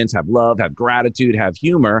confidence, have love, have gratitude, have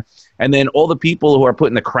humor. And then all the people who are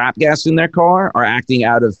putting the crap gas in their car are acting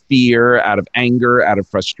out of fear, out of anger, out of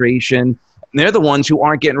frustration. And they're the ones who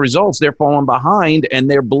aren't getting results. They're falling behind, and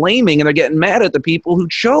they're blaming, and they're getting mad at the people who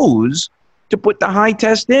chose to put the high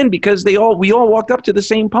test in, because we all walked up to the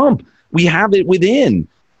same pump. We have it within.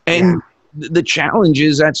 And the challenge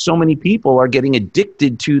is that so many people are getting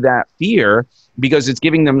addicted to that fear because it's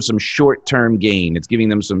giving them some short-term gain. It's giving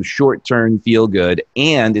them some short-term feel good.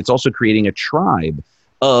 And it's also creating a tribe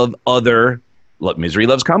of other, look, misery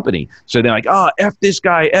loves company. So they're like, oh, F this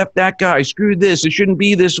guy, F that guy, screw this. It shouldn't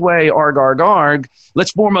be this way. Arg, arg, arg.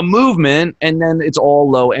 Let's form a movement. And then it's all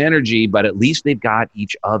low energy, but at least they've got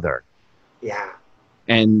each other. Yeah.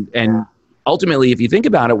 And ultimately, if you think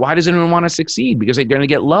about it, why does anyone want to succeed? Because they're going to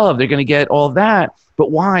get love. They're going to get all that. But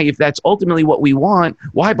why, if that's ultimately what we want,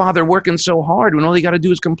 why bother working so hard when all you got to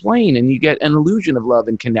do is complain? And you get an illusion of love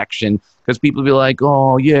and connection because people be like,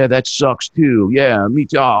 oh, yeah, that sucks too. Yeah, me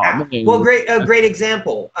too. Oh, man. Well, great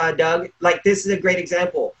example, Doug. Like, this is a great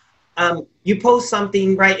example. You post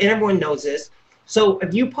something, right? And everyone knows this. So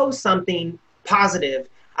if you post something positive,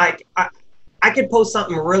 I could post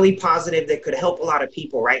something really positive that could help a lot of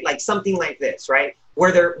people, right? Like something like this, right?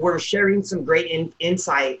 Where we're sharing some great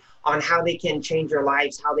insight on how they can change their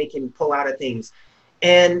lives, how they can pull out of things.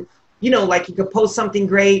 And, you know, like you could post something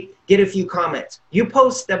great, get a few comments. You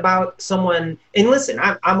post about someone, and listen,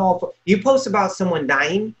 I'm all for, you post about someone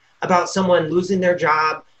dying, about someone losing their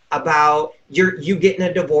job, about you getting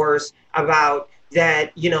a divorce, about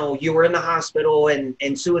that, you know, you were in the hospital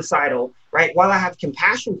and suicidal, right? While I have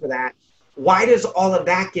compassion for that, why does all of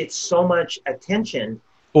that get so much attention?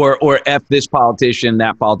 Or F this politician,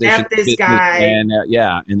 that politician. F this guy. And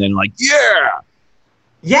and then like,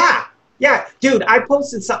 Yeah. Dude, I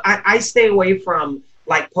posted some, I stay away from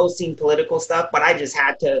like posting political stuff, but I just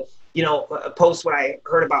had to, you know, post what I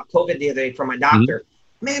heard about COVID the other day from my doctor.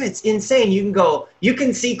 Mm-hmm. Man, it's insane. You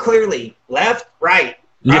can see clearly left, right.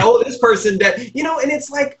 Yeah. Oh, this person that, you know, and it's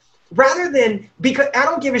like, rather than, because I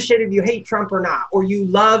don't give a shit if you hate Trump or not, or you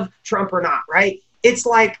love Trump or not, right? It's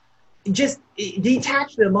like, just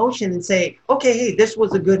detach the emotion and say, okay, hey, this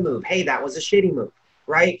was a good move. Hey, that was a shitty move,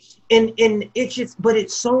 right? And it's just, but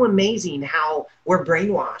it's so amazing how we're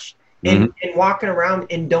brainwashed and walking around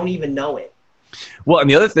and don't even know it. Well, and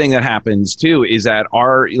the other thing that happens too is that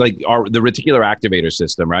the reticular activator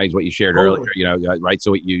system, right, is what you shared earlier, you know, right?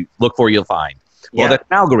 So what you look for, you'll find. Well, that's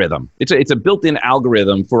an algorithm. It's a built-in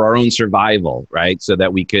algorithm for our own survival, right? So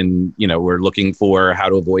that we can, you know, we're looking for how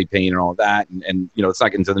to avoid pain and all of that. And you know, let's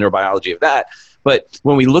not get into the neurobiology of that. But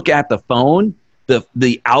when we look at the phone,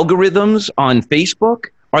 the algorithms on Facebook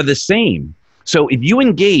are the same. So if you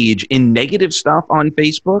engage in negative stuff on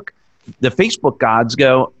Facebook, the Facebook gods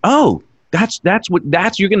go, oh,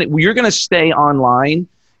 you're gonna stay online.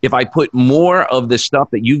 If I put more of the stuff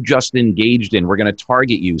that you've just engaged in, we're going to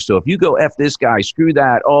target you. So if you go F this guy, screw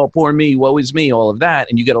that, oh, poor me, woe is me, all of that,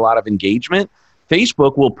 and you get a lot of engagement,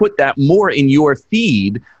 Facebook will put that more in your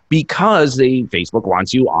feed because Facebook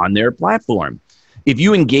wants you on their platform. If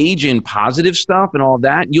you engage in positive stuff and all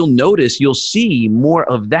that, you'll see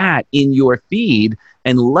more of that in your feed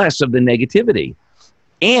and less of the negativity.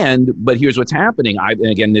 But here's what's happening. And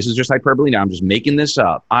again, this is just hyperbole now. I'm just making this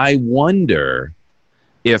up. I wonder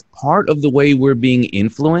if part of the way we're being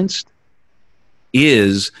influenced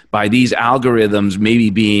is by these algorithms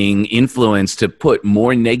maybe being influenced to put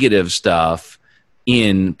more negative stuff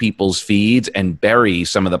in people's feeds and bury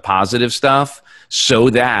some of the positive stuff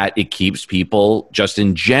so that it keeps people just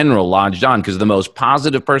in general lodged on, because the most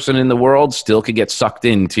positive person in the world still could get sucked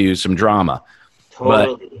into some drama.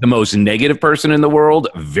 Totally. But the most negative person in the world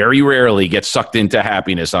very rarely gets sucked into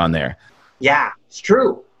happiness on there. Yeah, it's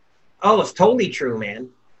true. Oh, it's totally true, man.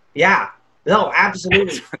 Yeah, no,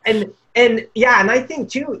 absolutely. and I think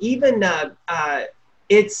too, even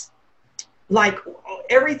it's like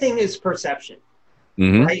everything is perception,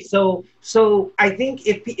 right? So I think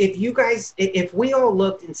if we all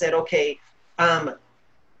looked and said, okay, I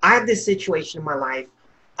have this situation in my life.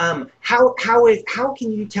 How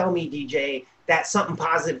can you tell me, DJ, that something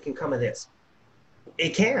positive can come of this?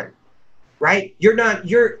 It can, right?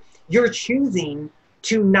 You're choosing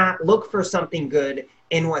to not look for something good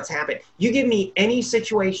in what's happened. You give me any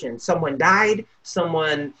situation, someone died,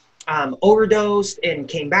 someone overdosed and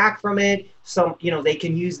came back from it. They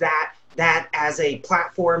can use that as a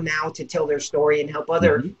platform now to tell their story and help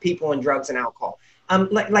other people in drugs and alcohol.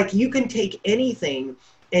 Like you can take anything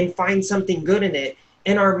and find something good in it.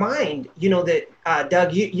 In our mind, you know that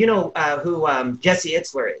Doug, you know who Jesse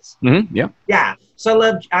Itzler is. Yeah. So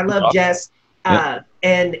I love Jess.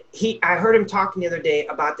 And I heard him talking the other day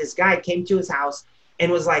about this guy came to his house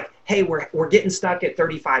and was like, hey, we're getting stuck at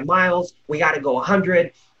 35 miles. We got to go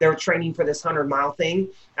 100. They're training for this 100-mile thing.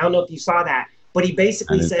 I don't know if you saw that, but he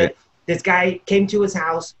basically said this guy came to his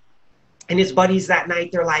house and his buddies that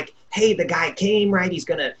night, they're like, hey, the guy came, right? He's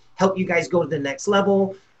going to help you guys go to the next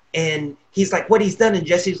level. And he's like, what he's done? And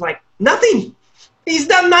Jesse's like, nothing. He's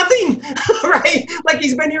done nothing, right? Like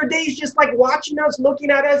he's been here days just like watching us,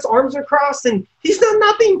 looking at us, arms are crossed, and he's done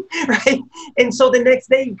nothing, right? And so the next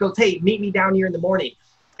day he goes, hey, meet me down here in the morning.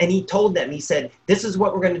 And he told them, he said, this is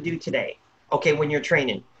what we're going to do today. Okay, when you're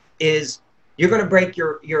training, is you're going to break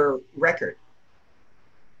your record.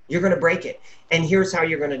 You're going to break it. And here's how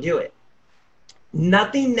you're going to do it.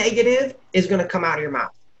 Nothing negative is going to come out of your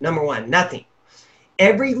mouth. Number one, nothing.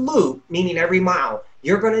 Every loop, meaning every mile,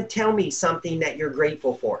 you're going to tell me something that you're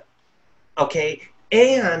grateful for. Okay?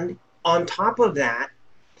 And on top of that,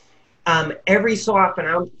 every so often,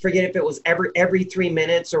 I forget if it was every 3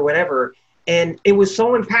 minutes or whatever, and it was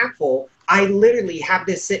so impactful, I literally have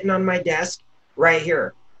this sitting on my desk right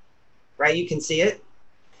here. Right? You can see it.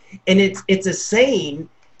 And it's a saying,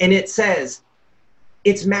 and it says,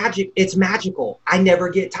 it's magical. I never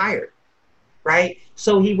get tired. Right?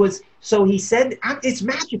 So he said, it's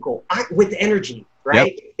magical with energy,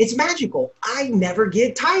 right? Yep. It's magical. I never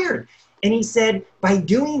get tired. And he said, by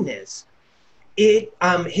doing this,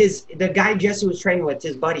 the guy Jesse was training with,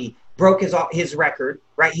 his buddy, broke his record,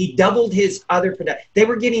 right? He doubled his other production. They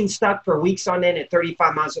were getting stuck for weeks on end at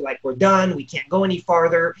 35 miles. They're like, we're done. We can't go any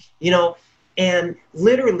farther, and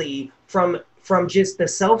literally from just the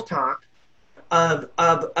self-talk of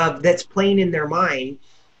that's playing in their mind,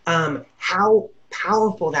 how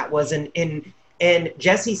powerful that was. And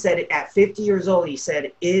Jesse said it at 50 years old. He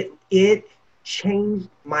said it changed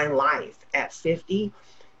my life at 50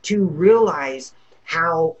 to realize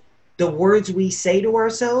how the words we say to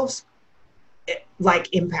ourselves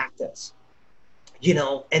like impact us,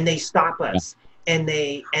 and they stop us, and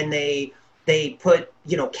they put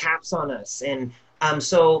caps on us. And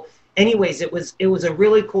so anyways, it was a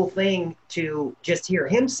really cool thing to just hear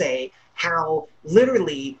him say how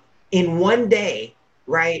literally in one day,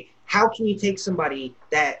 right? How can you take somebody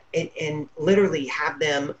that and literally have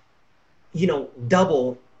them,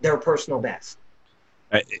 double their personal best?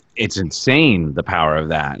 It's insane, the power of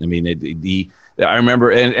that. I mean, I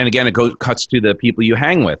remember, and again, it cuts to the people you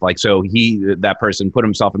hang with. Like, so that person put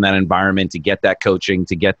himself in that environment to get that coaching,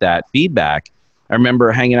 to get that feedback. I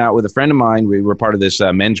remember hanging out with a friend of mine. We were part of this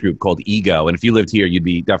men's group called Ego. And if you lived here, you'd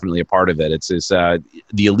be definitely a part of it. It's this, the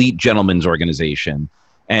Elite Gentlemen's Organization.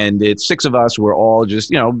 And it's 6 of us. We're all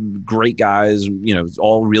just, great guys,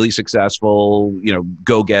 all really successful,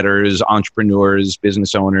 go-getters, entrepreneurs,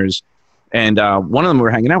 business owners. And one of them we were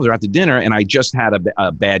hanging out with, we were out to dinner, and I just had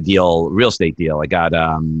a bad deal, real estate deal. I got,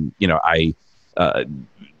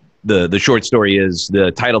 the short story is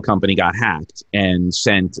the title company got hacked and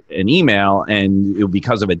sent an email, and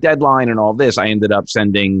because of a deadline and all this, I ended up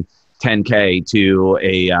sending $10K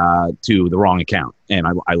to the wrong account, and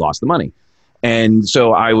I lost the money. And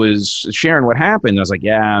so I was sharing what happened. I was like,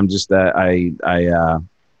 yeah, I'm just, I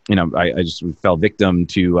just fell victim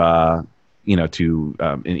to, an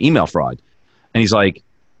email fraud. And he's like,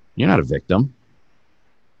 you're not a victim.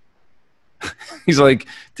 He's like,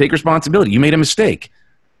 take responsibility. You made a mistake.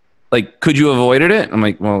 Like, could you have avoided it? I'm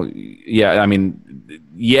like, well, yeah, I mean,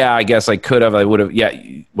 yeah, I guess I could have, I would have. Yeah.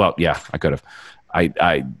 Well, yeah, I could have.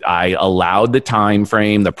 I allowed the time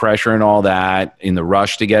frame, the pressure and all that in the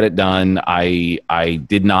rush to get it done. I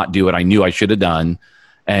did not do what I knew I should have done.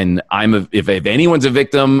 And if anyone's a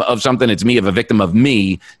victim of something, it's me, of a victim of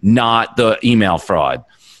me, not the email fraud.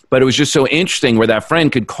 But it was just so interesting where that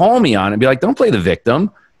friend could call me on and be like, don't play the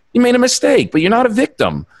victim. You made a mistake, but you're not a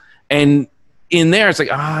victim. And in there, it's like,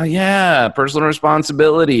 yeah, personal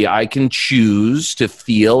responsibility. I can choose to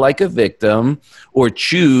feel like a victim or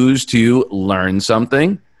choose to learn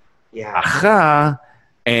something. Yeah. Aha.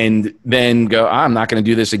 And then go, I'm not going to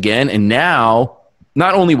do this again. And now,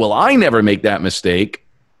 not only will I never make that mistake,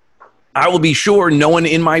 I will be sure no one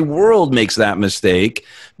in my world makes that mistake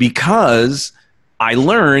because I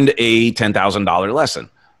learned a $10,000 lesson.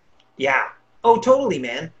 Yeah. Oh, totally,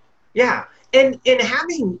 man. Yeah. And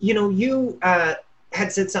having, you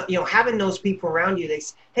had said something, having those people around you,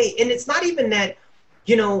 hey, and it's not even that,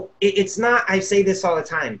 it's not, I say this all the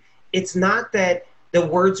time. It's not that the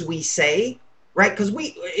words we say, right? Because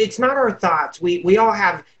it's not our thoughts. We all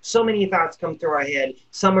have so many thoughts come through our head.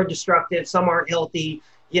 Some are destructive, some aren't healthy,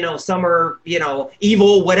 some are,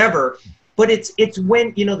 evil, whatever. But it's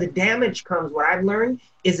when, the damage comes, what I've learned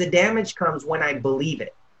is the damage comes when I believe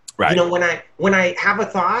it. Right. When I have a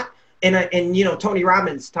thought, and Tony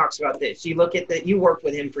Robbins talks about this. You look at you worked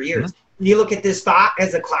with him for years. Mm-hmm. You look at this thought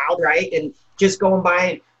as a cloud, right? And just going by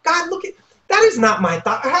and God, look at that is not my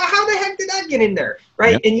thought. How the heck did that get in there?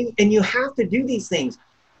 Right. Yep. And you have to do these things.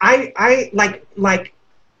 I like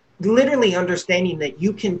literally understanding that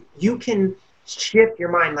you can shift your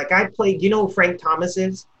mind. Like I played, Frank Thomas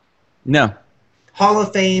is? No. Hall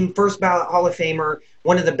of Fame, first ballot Hall of Famer,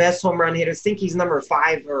 one of the best home run hitters. I think he's number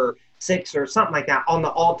 5 or 6 or something like that on the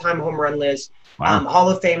all-time home run list. Wow. Hall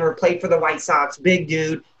of Famer, played for the White Sox, big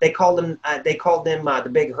dude. They called him the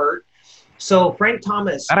Big Hurt. So Frank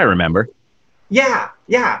Thomas. That I remember. Yeah.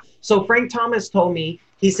 So Frank Thomas told me,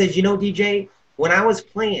 he says, DJ, when I was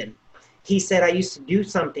playing, he said I used to do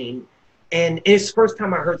something, and it's the first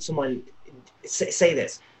time I heard someone say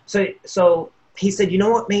this. So he said, you know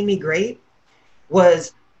what made me great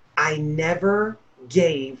was I never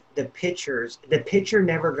gave the pitchers, the pitcher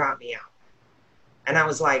never got me out. And I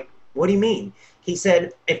was like, what do you mean? He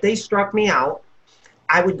said, if they struck me out,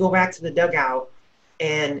 I would go back to the dugout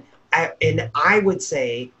and I would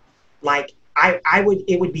say, like,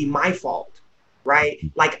 it would be my fault, right?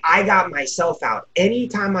 Like, I got myself out.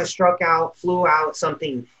 Anytime I struck out, flew out,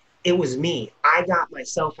 something, it was me. I got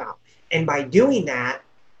myself out. And by doing that,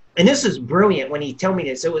 and this is brilliant when he told me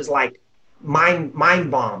this, it was like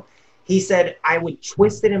mind bomb. He said, I would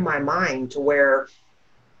twist it in my mind to where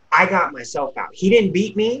I got myself out. He didn't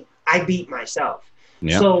beat me. I beat myself.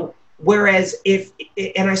 Yeah. So whereas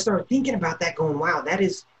and I started thinking about that going, wow, that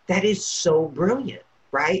is so brilliant,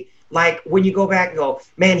 right? Like when you go back and go,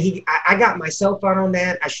 man, I got myself out on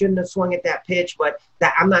that. I shouldn't have swung at that pitch, but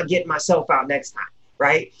that I'm not getting myself out next time,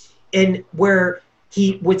 right? And where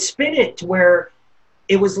he would spin it to where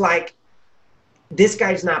it was like, this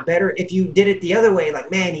guy's not better. If you did it the other way,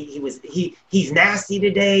 like, man, he's nasty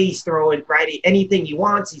today. He's throwing right anything he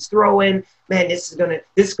wants. He's throwing. Man, this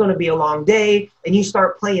is gonna be a long day. And you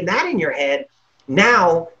start playing that in your head.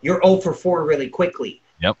 Now you're 0 for 4 really quickly.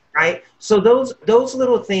 Yep. Right. So those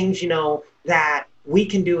little things, that we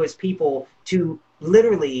can do as people to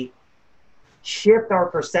literally shift our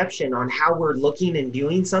perception on how we're looking and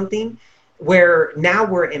viewing something, where now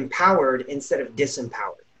we're empowered instead of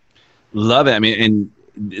disempowered. Love it. I mean,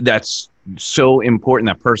 and that's so important,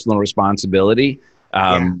 that personal responsibility,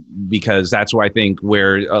 because that's where I think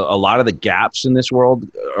where a lot of the gaps in this world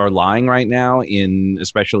are lying right now,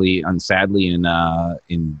 especially sadly in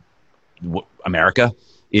America,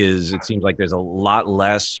 is it seems like there's a lot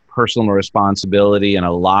less personal responsibility and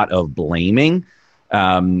a lot of blaming.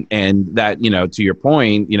 And that, to your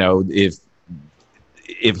point,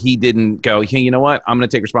 if he didn't go, hey, you know what, I'm going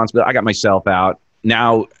to take responsibility. I got myself out.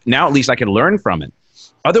 Now at least I can learn from it.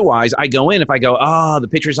 Otherwise, I go in, if I go, the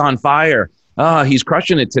pitcher's on fire. He's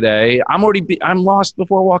crushing it today. I'm lost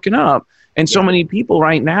before walking up. And so many people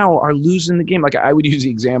right now are losing the game. Like I would use the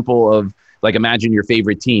example of, like, imagine your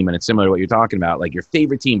favorite team, and it's similar to what you're talking about, like your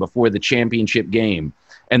favorite team before the championship game,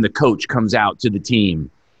 and the coach comes out to the team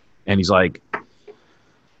and he's like,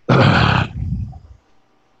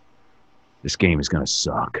 this game is going to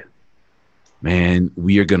suck. Man,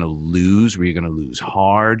 we are going to lose. We're going to lose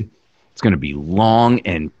hard. It's going to be long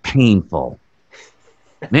and painful.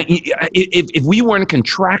 Man, if we weren't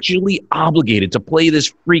contractually obligated to play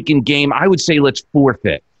this freaking game, I would say let's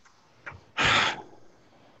forfeit.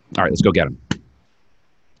 All right, let's go get him.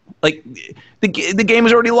 Like, the game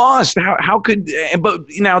is already lost. How could – but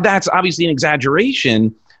now that's obviously an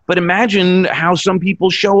exaggeration, but imagine how some people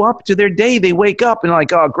show up to their day. They wake up and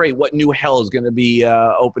like, oh, great, what new hell is going to be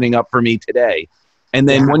opening up for me today? And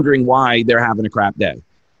then wondering why they're having a crap day.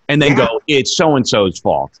 And then go, it's so-and-so's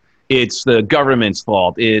fault. It's the government's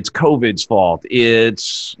fault. It's COVID's fault.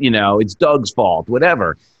 It's, it's Doug's fault,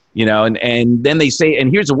 whatever. And then they say,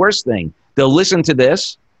 and here's the worst thing. They'll listen to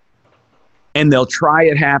this and they'll try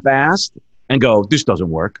it half-assed and go, this doesn't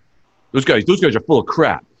work. Those guys are full of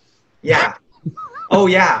crap. Yeah. Oh,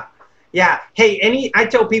 yeah. Yeah. Hey, I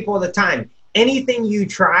tell people all the time, anything you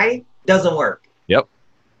try doesn't work. Yep.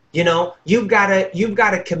 You've got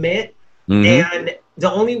to commit. Mm-hmm. And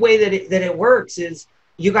the only way that it works is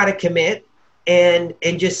you got to commit and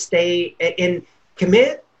just stay and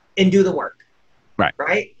commit and do the work. Right.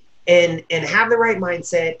 Right. And have the right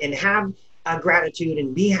mindset and have gratitude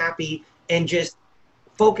and be happy and just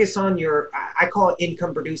focus on I call it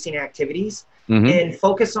income producing activities, and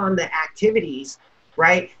focus on the activities.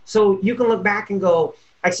 Right. So you can look back and go,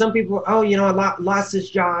 like some people, I lost this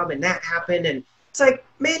job and that happened. And it's like,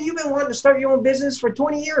 man, you've been wanting to start your own business for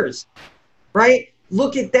 20 years. Right.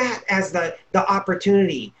 Look at that as the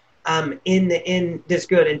opportunity in this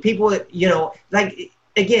good. And people, like,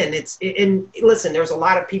 again, listen, there's a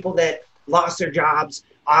lot of people that lost their jobs.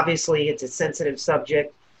 Obviously, it's a sensitive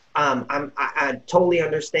subject. I totally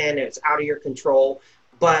understand it's out of your control.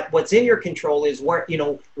 But what's in your control is where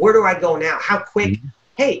do I go now? How quick? Mm-hmm.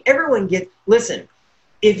 Hey, everyone listen,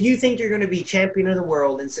 if you think you're going to be champion of the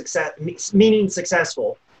world and meaning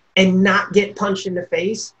successful and not get punched in the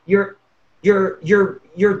face, you're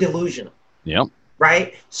delusional. Yep.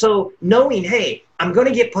 right? So knowing, hey, I'm going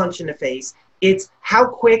to get punched in the face. It's how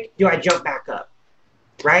quick do I jump back up,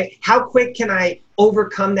 right? How quick can I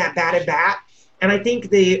overcome that batted bat? And I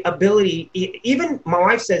think the ability, even my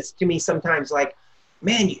wife says to me sometimes, like,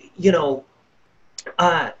 man,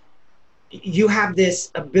 you have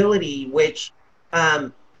this ability, which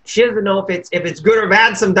she doesn't know if it's good or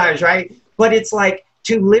bad sometimes, right? But it's like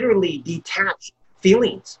to literally detach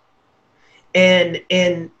feelings and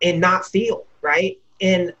not feel, right?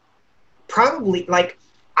 And probably, like,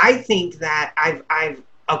 I think that I've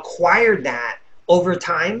acquired that over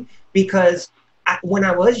time because when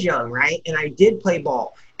I was young, right, and I did play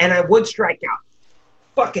ball and I would strike out,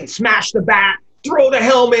 fucking smash the bat, throw the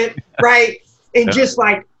helmet, right, and just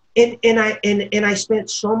like and I spent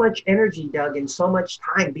so much energy, Doug, and so much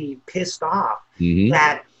time being pissed off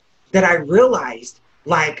that I realized,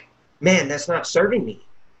 like, man, that's not serving me,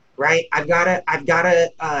 right? I've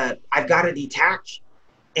gotta detach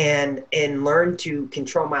and learn to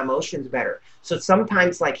control my emotions better. So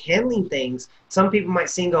sometimes, like, handling things, some people might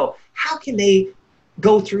see and go, how can they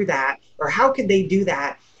go through that, or how can they do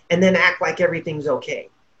that and then act like everything's okay,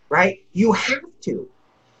 right? You have to.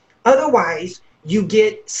 Otherwise, you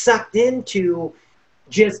get sucked into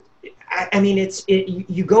just, I mean,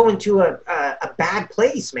 you go into a bad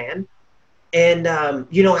place, man. And,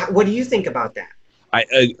 what do you think about that?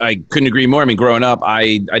 I couldn't agree more. I mean, growing up,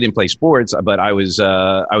 I didn't play sports, but I was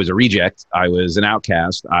a reject. I was an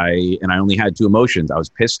outcast. I only had two emotions. I was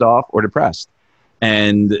pissed off or depressed.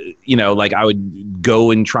 And, like, I would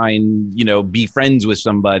go and try and, be friends with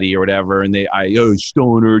somebody or whatever. And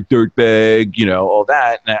stoner, dirtbag, all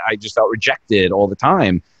that. And I just felt rejected all the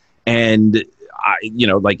time. And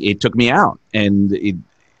like, it took me out, and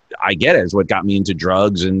I get it. It's what got me into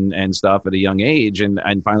drugs and stuff at a young age.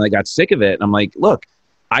 And finally I got sick of it. And I'm like, look,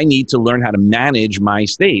 I need to learn how to manage my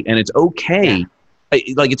state. And it's okay. Yeah.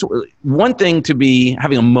 Like, it's one thing to be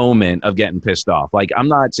having a moment of getting pissed off. Like, I'm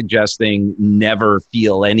not suggesting never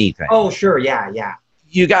feel anything. Oh, sure. Yeah. Yeah.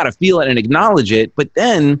 You got to feel it and acknowledge it, but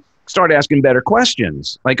then start asking better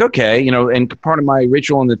questions. Like, okay, and part of my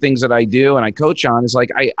ritual and the things that I do and I coach on is, like,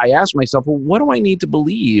 I ask myself, well, what do I need to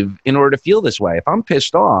believe in order to feel this way? If I'm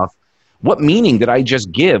pissed off, what meaning did I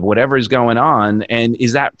just give whatever is going on? And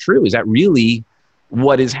is that true? Is that really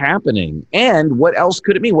what is happening? And what else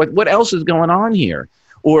could it mean? What else is going on here?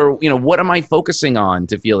 Or, what am I focusing on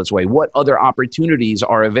to feel this way? What other opportunities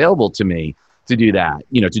are available to me to do that,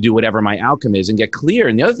 to do whatever my outcome is and get clear?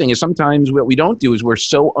 And the other thing is, sometimes what we don't do is we're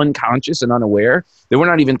so unconscious and unaware that we're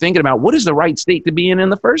not even thinking about what is the right state to be in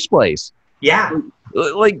the first place. Yeah.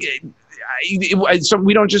 Like, so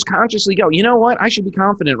we don't just consciously go, you know what, I should be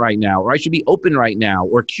confident right now, or I should be open right now,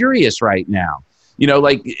 or curious right now.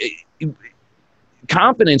 Like,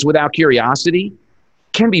 confidence without curiosity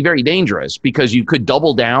can be very dangerous because you could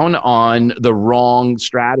double down on the wrong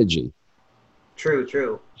strategy.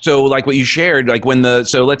 True. So, like what you shared, like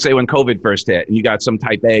so let's say when COVID first hit and you got some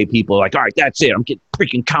type A people like, all right, that's it, I'm getting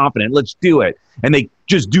freaking confident, let's do it. And they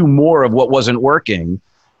just do more of what wasn't working.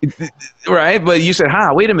 Right. But you said,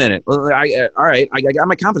 wait a minute. All right, I got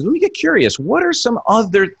my confidence. Let me get curious. What are some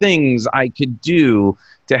other things I could do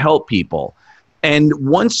to help people? And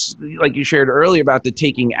once, like you shared earlier about the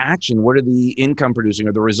taking action, what are the income producing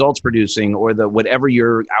or the results producing or the whatever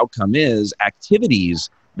your outcome is, activities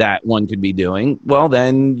that one could be doing? Well,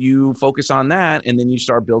 then you focus on that, and then you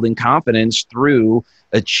start building confidence through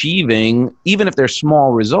achieving, even if they're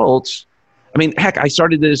small results. I mean, heck, I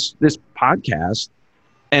started this podcast,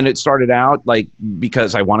 and it started out like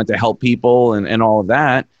because I wanted to help people and all of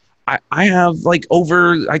that. I have like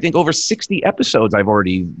over 60 episodes I've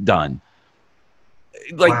already done.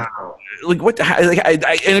 Like, wow. Like what?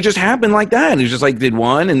 And it just happened like that. It was just like did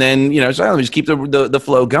one, and then so I just keep the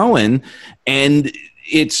flow going, and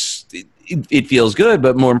it feels good.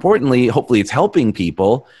 But more importantly, hopefully, it's helping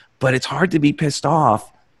people. But it's hard to be pissed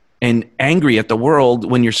off and angry at the world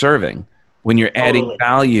when you're serving, when you're adding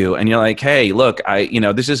value, and you're like, hey, look,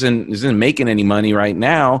 this isn't making any money right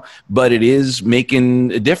now, but it is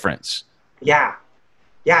making a difference. Yeah.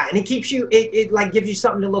 Yeah, and it keeps you, it like gives you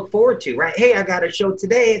something to look forward to, right? Hey, I got a show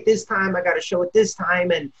today at this time. I got a show at this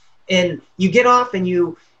time, and you get off, and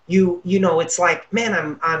you it's like,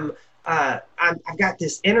 man, I've got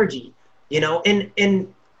this energy, and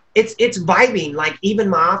it's vibing. Like even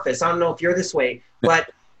my office. I don't know if you're this way,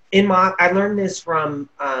 but I learned this from.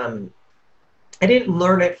 I didn't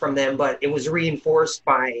learn it from them, but it was reinforced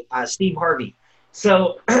by Steve Harvey.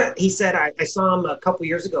 So he said, I saw him a couple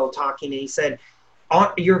years ago talking, and he said,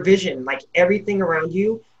 your vision, like everything around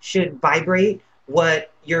you should vibrate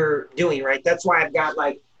what you're doing, right? That's why I've got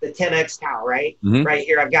like the 10X towel, right? Mm-hmm. Right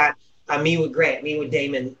here. I've got me with Grant, me with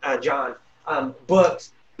Damon, John,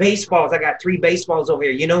 books, baseballs. I got 3 baseballs over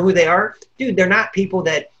here. You know who they are? Dude, they're not people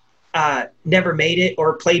that never made it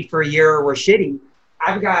or played for a year or were shitty.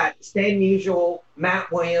 I've got Stan Musial,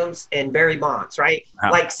 Matt Williams, and Barry Bonds, right?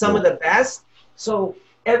 Wow. Like some of the best. So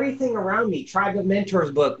everything around me, Tribe of Mentors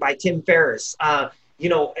book by Tim Ferriss, you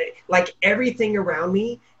know, like everything around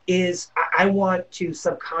me is, I want to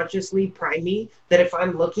subconsciously prime me that if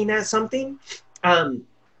I'm looking at something,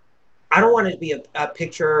 I don't want it to be a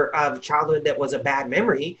picture of childhood that was a bad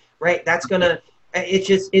memory, right? That's gonna, it's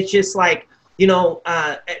just like, you know,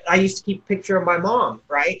 I used to keep a picture of my mom,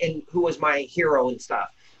 right? And who was my hero and stuff.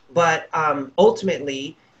 But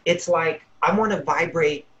ultimately, it's like, I want to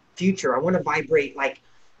vibrate future. I want to vibrate like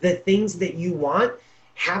the things that you want,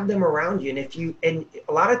 have them around you. And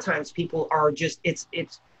a lot of times people are just, it's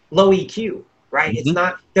low EQ, right? Mm-hmm. It's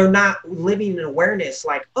not, they're not living in awareness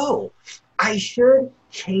like, oh, I should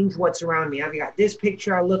change what's around me. I've got this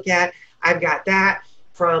picture I look at. I've got that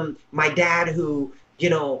from my dad who, you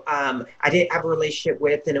know, I didn't have a relationship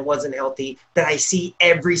with and it wasn't healthy, that I see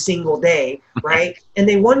every single day, right? And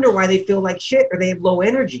they wonder why they feel like shit or they have low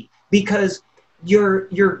energy, because you're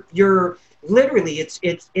literally,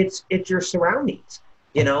 it's your surroundings,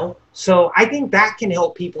 you know? So I think that can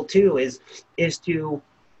help people too, is to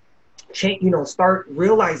change, you know, start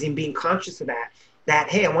realizing, being conscious of that,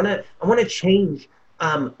 hey, I want to change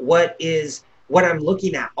what I'm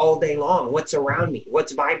looking at all day long, what's around me,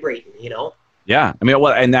 what's vibrating, you know? Yeah. I mean,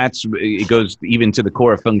 well, and it goes even to the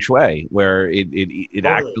core of feng shui, where it totally.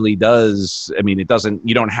 Actually does. I mean,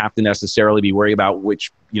 you don't have to necessarily be worried about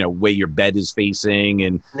which, you know, way your bed is facing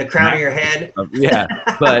and the crown of your head. Yeah.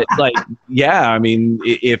 But like, yeah, I mean,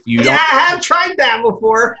 if you don't. Yeah, I have tried that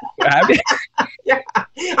before. Yeah.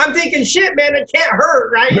 I'm thinking, shit, man, it can't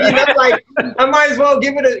hurt, right? You know, like I might as well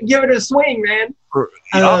give it a swing, man.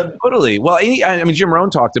 Totally. Well, I mean, Jim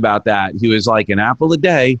Rohn talked about that. He was like, an apple a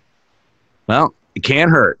day. Well, it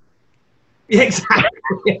can't hurt.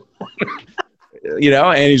 Exactly. You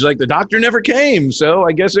know, and he's like, the doctor never came, so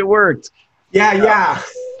I guess it worked. Yeah.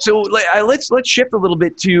 So let's shift a little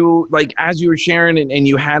bit to, like, as you were sharing and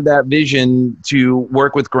you had that vision to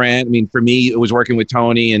work with Grant. I mean, for me, it was working with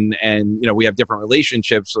Tony and you know, we have different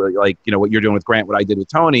relationships, like, you know, what you're doing with Grant, what I did with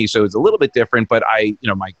Tony. So it's a little bit different, but you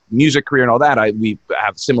know, my music career and all that, we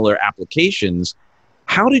have similar applications.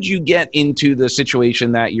 How did you get into the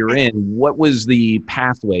situation that you're in? What was the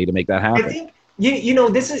pathway to make that happen? I think you know,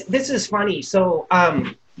 this is funny. So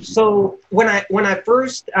when I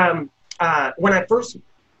first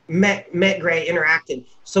met Gray, interacted.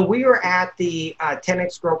 So we were at the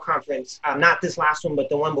 10X Grow conference, not this last one, but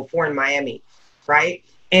the one before in Miami, right?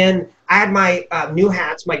 And I had my new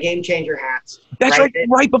hats, my Game Changer hats. That's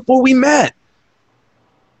right before we met.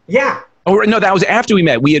 Yeah. Oh, no, that was after we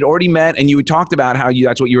met. We had already met, and you had talked about how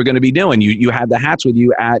that's what you were going to be doing. You had the hats with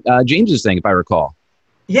you at James's thing, if I recall.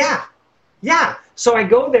 Yeah. So I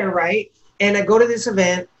go there, right? And I go to this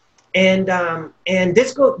event, and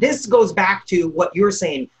this goes back to what you were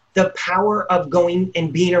saying, the power of going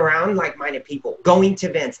and being around like-minded people, going to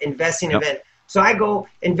events, investing in events. So I go,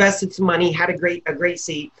 invested some money, had a great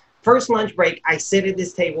seat. First lunch break, I sit at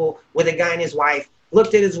this table with a guy and his wife,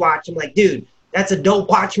 looked at his watch. I'm like, dude, that's a dope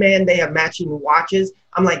watch, man. They have matching watches.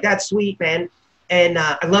 I'm like, that's sweet, man. And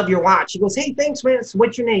I love your watch. He goes, hey, thanks, man. So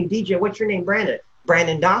what's your name? DJ, what's your name?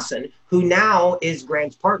 Brandon Dawson, who now is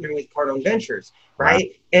Grant's partner with Cardone Ventures,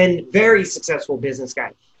 right? Wow. And very successful business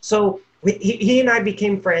guy. So he and I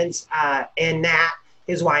became friends, and Nat,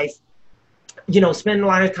 his wife, you know, spent a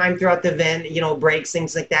lot of time throughout the event, you know, breaks,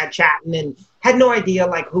 things like that, chatting, and had no idea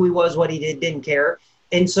like who he was, what he did, didn't care.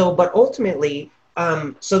 And so, but ultimately,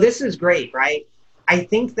 so this is great, right? I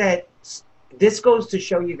think that this goes to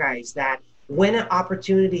show you guys that when an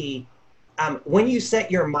opportunity, when you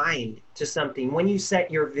set your mind to something, when you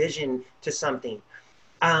set your vision to something,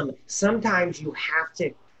 sometimes you have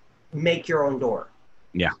to make your own door.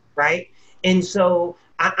 Yeah. Right. And so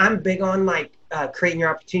I'm big on like creating your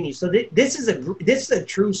opportunity. So this is a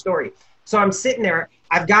true story. So I'm sitting there.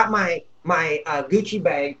 I've got my Gucci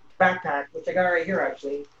backpack, which I got right here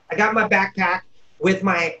actually. I got my backpack with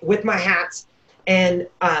my hats, and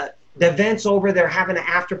the event's over. They're having an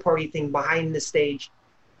after party thing behind the stage,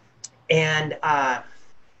 and I'm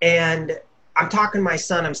talking to my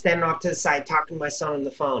son. I'm standing off to the side talking to my son on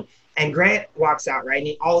the phone, and Grant walks out, right?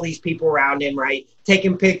 And all these people around him, right,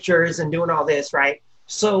 taking pictures and doing all this, right?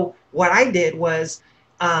 So what I did was,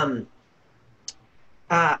 I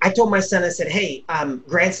told my son, I said, hey,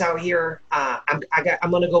 Grant's out here. I'm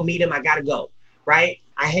gonna go meet him. I gotta go, right?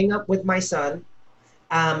 I hang up with my son.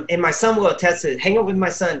 And my son will attest to it. Hang up with my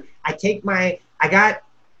son. I got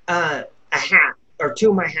a hat or two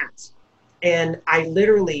of my hats. And I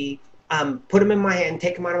literally put them in my hand,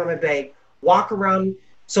 take them out of my bag, walk around.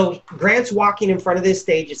 So Grant's walking in front of this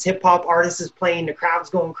stage. It's hip hop, artist is playing, the crowd's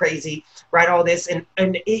going crazy, right? All this,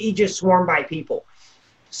 and he just swarmed by people.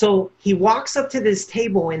 So he walks up to this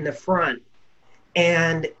table in the front,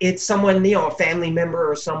 and it's someone, you know, a family member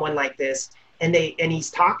or someone like this, and he's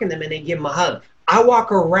talking to them, and they give him a hug. I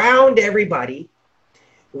walk around everybody,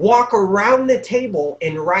 walk around the table,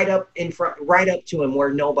 and right up in front, right up to him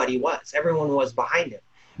where nobody was. Everyone was behind him,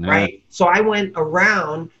 right? So I went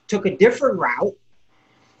around, took a different route,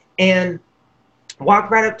 and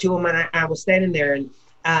walked right up to him, and I was standing there,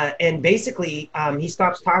 and basically he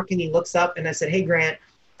stops talking, he looks up, and I said, "Hey, Grant,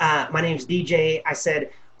 my name's DJ." I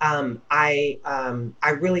said, I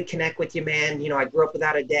really connect with you, man. You know, I grew up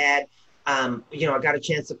without a dad. You know, I got a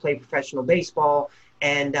chance to play professional baseball,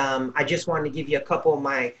 and I just wanted to give you a couple of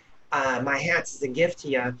my hats as a gift to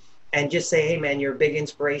you, and just say, hey, man, you're a big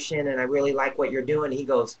inspiration, and I really like what you're doing. He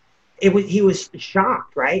goes, he was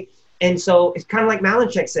shocked, right? And so it's kind of like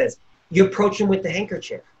Malinchek says, you approach him with the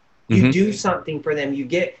handkerchief. You do something for them. You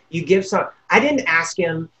give some. I didn't ask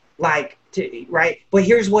him right, but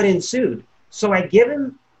here's what ensued. So I give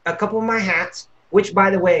him a couple of my hats, which, by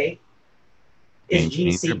the way, is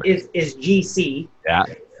GC. Yeah,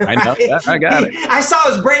 I know. I got it. I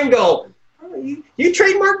saw his brain go, oh, you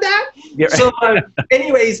trademarked that? Yeah. So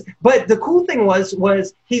anyways, but the cool thing was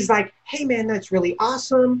he's like, hey, man, that's really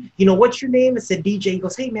awesome. You know, what's your name? I said, DJ. He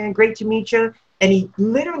goes, hey, man, great to meet you. And he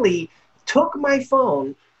literally took my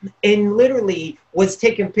phone and literally was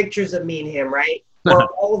taking pictures of me and him, right? Where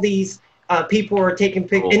all these people were taking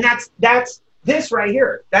pictures. Cool. And that's this right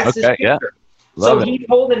here. That's his picture. Yeah. So he's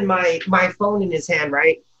holding my phone in his hand,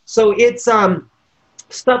 right? So it's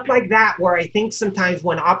stuff like that where I think sometimes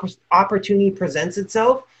when opportunity presents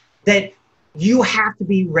itself, that you have to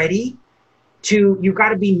be ready to, you got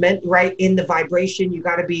to be meant right in the vibration. You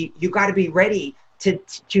got to be ready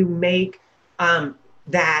to make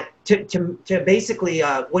that to basically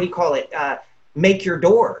what do you call it? Make your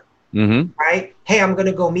door, right? Hey, I'm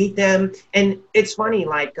gonna go meet them, and it's funny,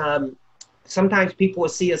 like sometimes people will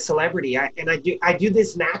see a celebrity, and I do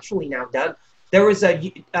this naturally now, Doug. There was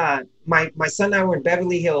my son and I were in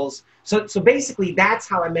Beverly Hills, so basically that's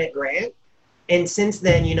how I met Grant, and since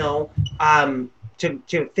then, you know,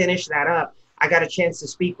 to finish that up, I got a chance to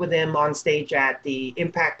speak with him on stage at the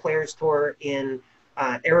Impact Players Tour in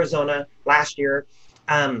Arizona last year.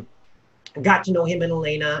 Got to know him and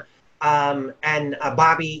Elena, and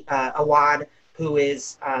Bobby Awad, who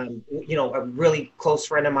is, you know, a really close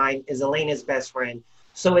friend of mine, is Elena's best friend.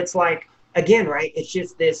 So it's like, again, right? It's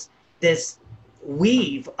just this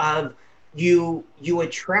weave of you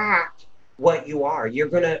attract what you are. You're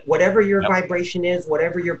gonna, whatever your vibration is,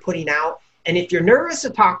 whatever you're putting out. And if you're nervous to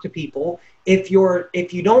talk to people, if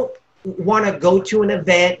you don't want to go to an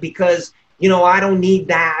event because, you know, I don't need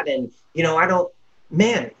that, and, you know, I don't,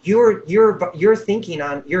 man, you're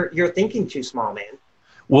thinking too small, man.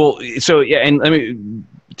 Well, so yeah, and let me,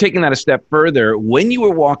 taking that a step further, when you were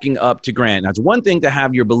walking up to Grant, now it's one thing to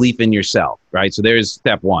have your belief in yourself, right? So there's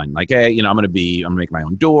step one, like, hey, you know, I'm gonna make my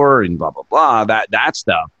own door and blah, blah, blah, that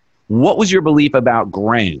stuff. What was your belief about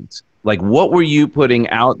Grant? Like, what were you putting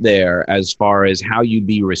out there as far as how you'd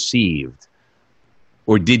be received?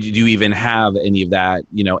 Or did you even have any of that,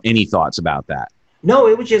 you know, any thoughts about that? No,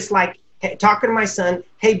 it was just like, hey, talking to my son,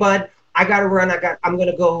 hey, bud, I got to run. I'm going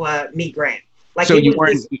to go meet Grant. Like, so you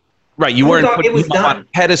weren't, right, you weren't putting him on a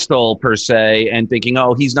pedestal per se and thinking,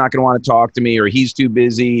 oh, he's not going to want to talk to me, or he's too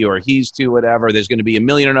busy, or he's too whatever. There's going to be a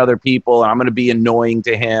million other people, and I'm going to be annoying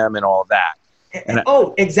to him and all that. And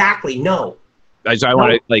exactly. No. So I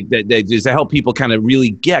want to, like, that just to help people kind of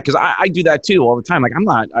really get, because I do that too all the time.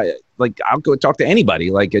 Like, I'll go talk to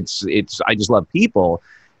anybody. Like, I just love people.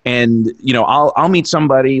 And, you know, I'll meet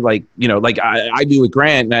somebody, like, you know, like I do with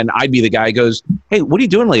Grant, and I'd be the guy who goes, hey, what are you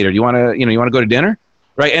doing later? Do you want to go to dinner?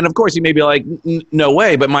 Right. And of course he may be like, no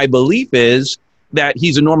way. But my belief is that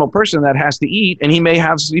he's a normal person that has to eat, and he may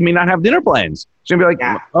not have dinner plans. So he'll be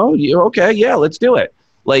like, oh, okay. Yeah, let's do it.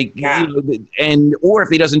 Like, you know, or if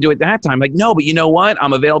he doesn't do it that time, like, no, but you know what?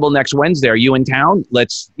 I'm available next Wednesday. Are you in town?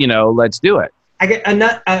 Let's do it. I get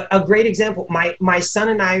a great example. My son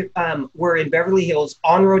and I were in Beverly Hills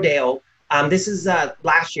on Rodeo. This is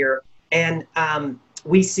last year, and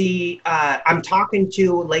we see. I'm talking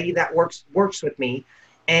to a lady that works with me,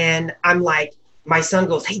 and I'm like, my son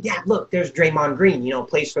goes, "Hey, Dad, look, there's Draymond Green. You know,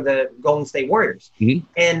 plays for the Golden State Warriors."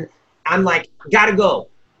 And I'm like, "Gotta go,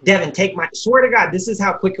 Devin. Swear to God, this is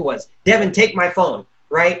how quick it was. Devin, take my phone."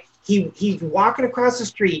 Right? He's walking across the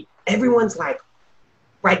street. Everyone's like,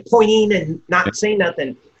 right, pointing and not saying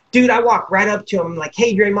nothing. dude, I walked right up to him. I'm like,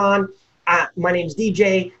 hey, Draymond, my name's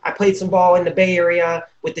DJ. I played some ball in the Bay Area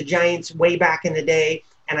with the Giants way back in the day.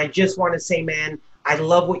 And I just want to say, man, I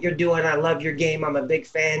love what you're doing. I love your game. I'm a big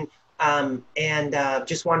fan. And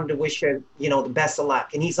just wanted to wish you, the best of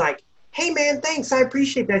luck. And he's like, hey, man, thanks. I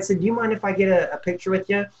appreciate that. I said, do you mind if I get a picture with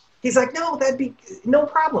you? He's like, no, that'd be no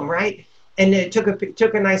problem, right? And it took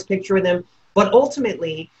a nice picture with him. But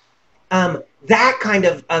ultimately, that kind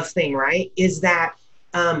of thing, right, is that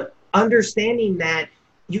understanding that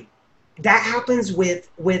that happens with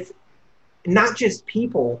not just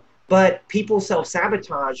people, but people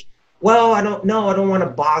self-sabotage. Well, I don't know. I don't want to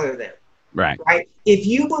bother them. Right. Right. If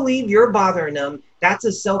you believe you're bothering them, that's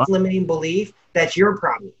a self-limiting belief. That's your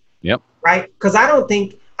problem. Yep. Right. Because I don't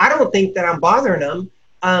think that I'm bothering them.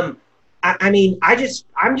 I'm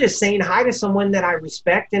just saying hi to someone that I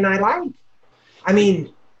respect and I like. I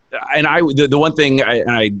mean, and the one thing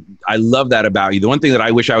I love that about you. The one thing that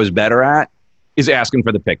I wish I was better at is asking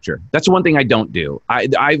for the picture. That's the one thing I don't do.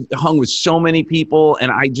 I've hung with so many people, and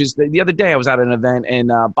the other day I was at an event, and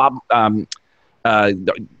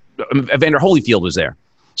Evander Holyfield was there.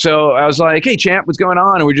 So I was like, hey, champ, what's going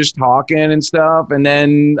on? And we're just talking and stuff. And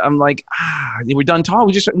then I'm like, we're done talking.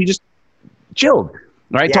 We just chilled,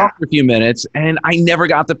 right? Yeah. Talked for a few minutes, and I never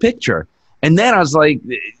got the picture. And then I was like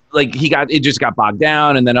it just got bogged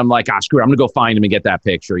down. And then I'm like, screw it. I'm going to go find him and get that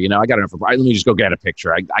picture. I got enough. Let me just go get a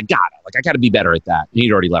picture. I got it. I got to be better at that. And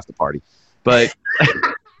he'd already left the party. But,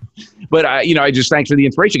 I just thanks for the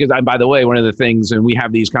inspiration. Because by the way, one of the things, and we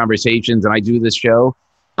have these conversations and I do this show,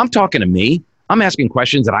 I'm talking to me. I'm asking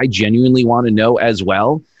questions that I genuinely want to know as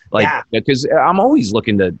well. Because I'm always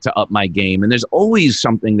looking to up my game. And there's always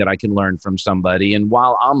something that I can learn from somebody. And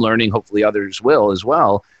while I'm learning, hopefully others will as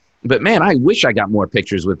well. But man, I wish I got more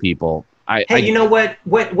pictures with people. You know what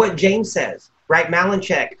James says, right?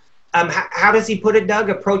 Malinchek. How does he put it,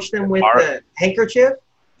 Doug? Approach them with the handkerchief?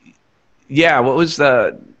 Yeah, what was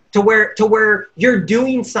the... To where you're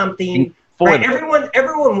doing something, right?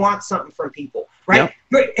 Everyone wants something from people, right?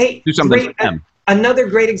 Yep. Hey, do something for them. Another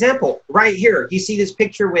great example, right here. You see this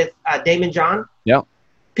picture with Damon John? Yep.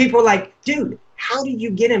 People are like, dude, how did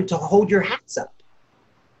you get him to hold your hats up?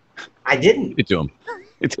 I didn't. It to him.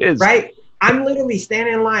 It is. Right? I'm literally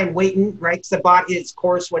standing in line waiting, right? Because I bought his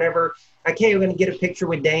course, whatever. Okay, we're going to get a picture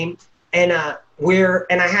with Dame. And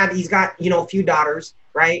he's got, a few daughters,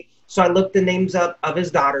 right? So I looked the names up of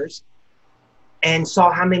his daughters and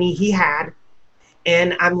saw how many he had.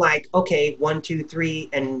 And I'm like, okay, 1, 2, 3,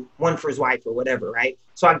 and one for his wife or whatever, right?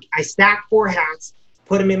 So I stacked 4 hats,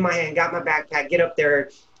 put them in my hand, got my backpack, get up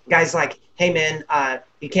there. Guy's like, hey, man,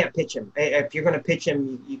 you can't pitch him. If you're going to pitch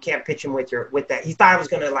him, you can't pitch him with that. He thought I was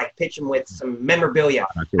going to pitch him with some memorabilia.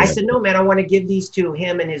 I said, no, man, I want to give these to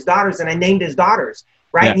him and his daughters. And I named his daughters,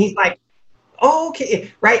 right? Yeah. And he's like, oh,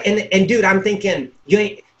 okay, right? And dude, I'm thinking,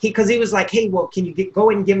 because he was like, hey, well, can you go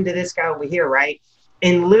and give him to this guy over here, right?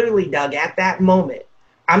 And literally, Doug, at that moment,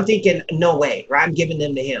 I'm thinking, no way, right? I'm giving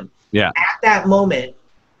them to him. Yeah. At that moment,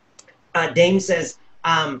 Dame says,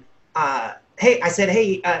 hey, I said,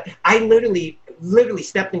 hey, I literally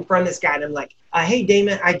stepped in front of this guy and I'm like, hey,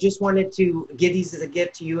 Damon, I just wanted to give these as a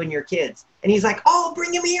gift to you and your kids. And he's like, oh,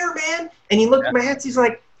 bring him here, man. And he looked at my hats. He's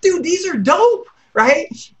like, dude, these are dope, right?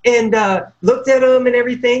 And looked at them and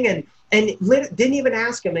everything and didn't even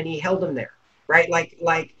ask him and he held them there, right?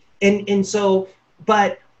 And so,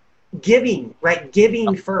 but giving, right?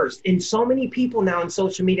 Giving first. And so many people now on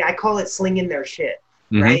social media, I call it slinging their shit,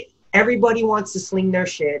 right? Everybody wants to sling their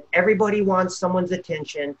shit. Everybody wants someone's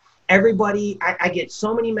attention. Everybody, I get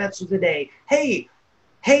so many messages a day. Hey,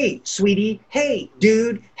 sweetie. Hey,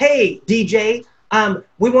 dude. Hey, DJ.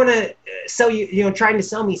 We want to sell you, trying to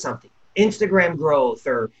sell me something. Instagram growth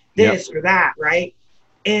or this or that, right?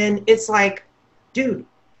 And it's like, dude,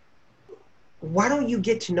 why don't you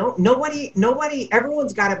get to know? Nobody,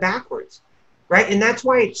 everyone's got it backwards, right? And that's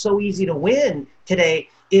why it's so easy to win today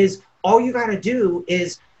is all you got to do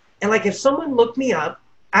is, and if someone looked me up,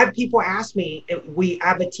 I have people ask me, we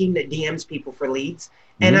have a team that DMs people for leads,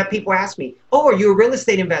 and I have people ask me, oh, are you a real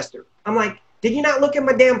estate investor? I'm like, did you not look at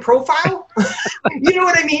my damn profile? You know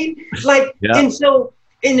what I mean?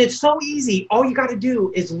 And it's so easy. All you got to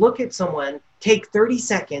do is look at someone, take 30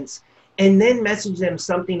 seconds, and then message them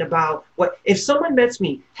something about if someone mets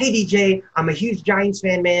me, hey, DJ, I'm a huge Giants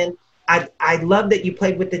fan, man. I love that you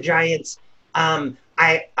played with the Giants. I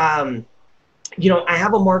have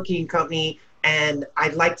a marketing company and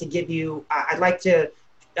I'd like to give you,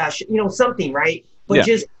 something, right? But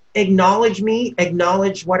just acknowledge me,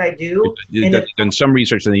 acknowledge what I do. They've done some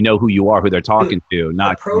research and they know who you are, who they're talking to.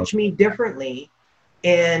 Not approach me differently.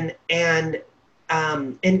 And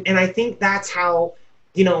I think that's how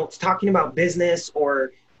talking about business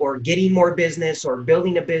or getting more business or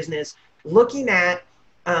building a business, looking at,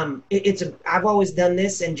 I've always done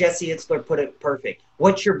this, and Jesse Itzler put it perfect.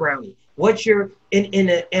 What's your brownie? What's your,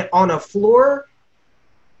 on a floor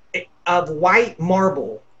of white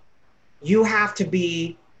marble, you have to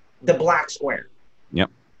be the black square. Yep.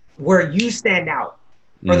 Where you stand out,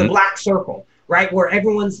 or the black circle, right? Where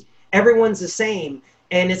everyone's the same.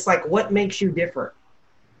 And it's like, what makes you different?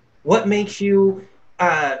 What makes you,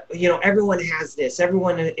 everyone has this.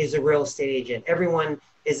 Everyone is a real estate agent. Everyone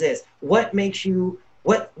is this. What makes you,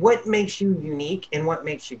 what makes you unique, and what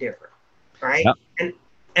makes you different, right? Yep.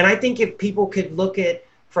 And I think if people could look at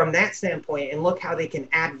from that standpoint and look how they can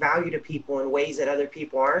add value to people in ways that other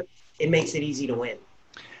people aren't, it makes it easy to win.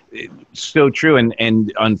 So true.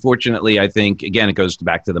 And unfortunately, I think, again, it goes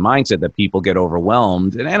back to the mindset that people get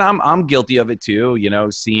overwhelmed. And I'm guilty of it too,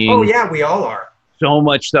 seeing. Oh, yeah, we all are. So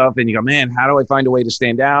much stuff. And you go, man, how do I find a way to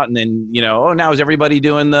stand out? And then, now is everybody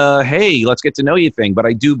doing the, hey, let's get to know you thing. But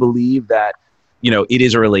I do believe that, it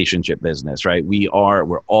is a relationship business, right?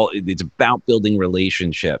 It's about building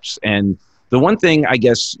relationships. And the one thing, I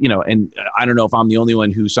guess, and I don't know if I'm the only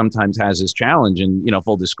one who sometimes has this challenge, and,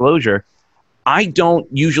 full disclosure, I don't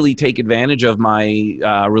usually take advantage of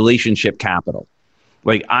my relationship capital.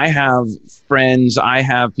 Like, I have friends, I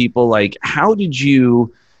have people. Like, how did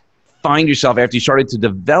you find yourself after you started to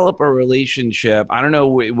develop a relationship? I don't know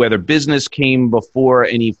whether business came before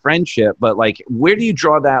any friendship, but like, where do you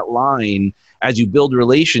draw that line as you build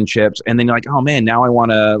relationships? And then you're like, oh man, now I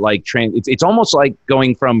want to like it's almost like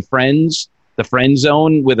going from the friend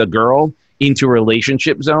zone with a girl into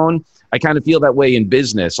relationship zone. I kind of feel that way in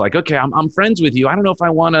business. Like, okay, I'm friends with you. I don't know if I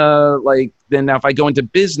want to then now if I go into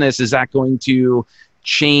business, is that going to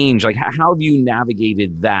change? Like, how have you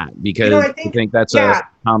navigated that? Because I think that's a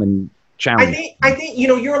common challenge. I think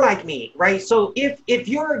you're like me, right? So if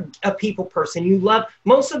you're a people person,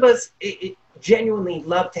 most of us genuinely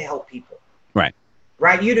love to help people.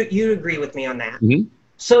 Right. You'd agree with me on that. Mm-hmm.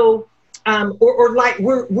 So, or like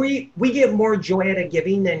we get more joy out of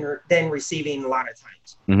giving than receiving a lot of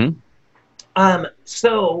times. Mm-hmm.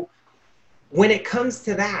 So when it comes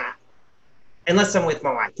to that, unless I'm with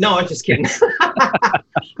my wife, no, I'm just kidding. I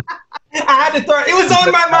had to throw it. It was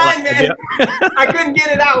on my mind, man. I couldn't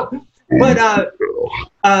get it out.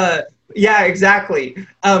 But yeah, exactly.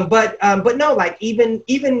 But no, like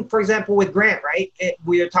even for example with Grant, right?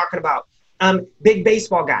 We were talking about big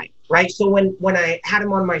baseball guy, right? So when I had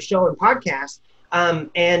him on my show and podcast,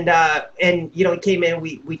 and he came in,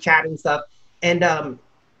 we chatted and stuff, and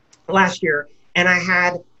last year, and I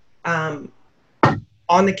had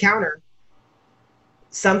on the counter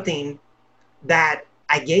something that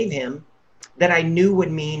I gave him that I knew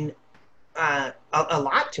would mean a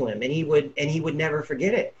lot to him, and he would never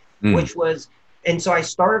forget it. Which was, and so I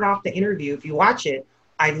started off the interview. If you watch it,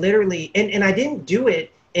 I literally, and I didn't do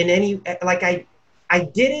it in any, like I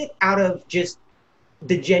did it out of just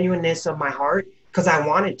the genuineness of my heart because I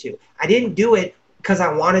wanted to. I didn't do it because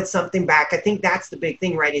I wanted something back. I think that's the big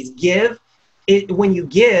thing, right? Is when you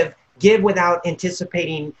give without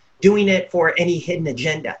anticipating doing it for any hidden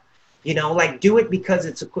agenda. Like do it because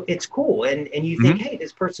it's cool, and you think, hey,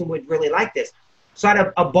 this person would really like this. So I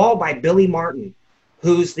had a ball by Billy Martin,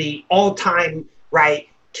 who's the all-time, right,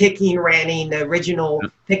 kicking, ranting, the original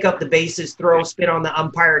pick up the bases, throw, spit on the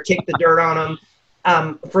umpire, kick the dirt on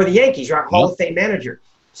him for the Yankees, right? Hall of Fame manager.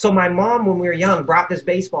 So my mom, when we were young, brought this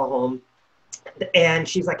baseball home, and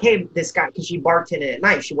she's like, hey, this guy, because she bartended at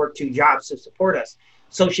night. She worked 2 jobs to support us.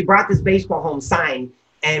 So she brought this baseball home signed,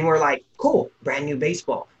 and we're like, cool, brand new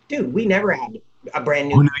baseball. Dude, we never had a brand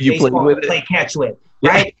new baseball to play catch with,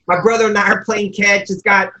 right? Yeah. My brother and I are playing catch. It's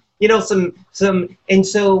got, some, and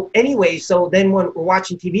so anyway, so then when we're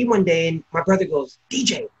watching TV one day, and my brother goes,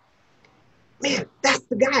 DJ, man, that's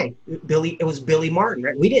the guy. It was Billy Martin,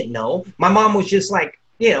 right? We didn't know. My mom was just like,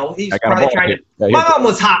 he's probably trying to, my mom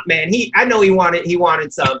was hot, man. I know he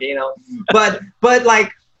wanted some, but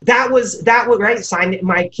like, that was right. Signed it.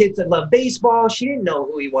 My kids that love baseball. She didn't know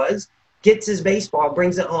who he was. Gets his baseball,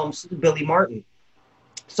 brings it home, Billy Martin.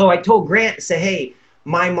 So I told Grant, say, hey,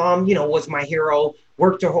 my mom, was my hero,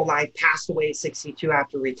 worked her whole life, passed away at 62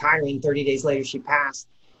 after retiring. 30 days later, she passed.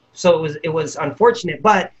 So it was unfortunate,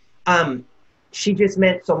 but she just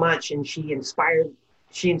meant so much, and she inspired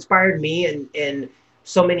me in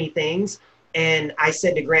so many things. And I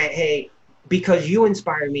said to Grant, hey, because you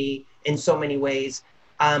inspire me in so many ways,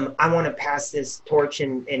 I want to pass this torch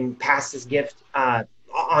and pass this gift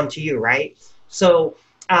onto you, right? So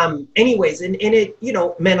anyways, and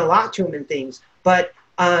it meant a lot to him and things, but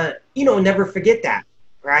never forget that.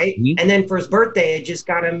 right? Mhm. And then for his birthday, I just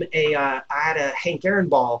got him I had a Hank Aaron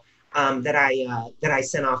ball that I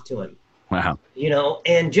sent off to him. Wow.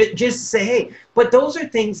 And just say, hey, but those are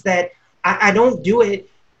things that I don't do it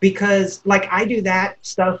because like I do that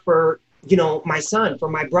stuff for, my son, for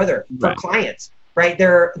my brother, for Right. clients, right?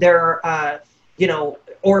 They're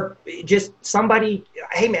or just somebody,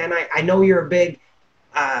 hey man, I know you're a big,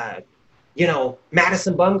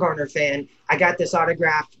 Madison Bumgarner fan. I got this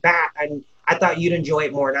autographed bat and I thought you'd enjoy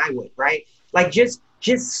it more than I would, right? Like just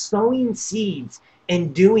sowing seeds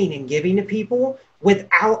and doing and giving to people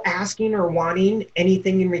without asking or wanting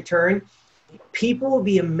anything in return. People will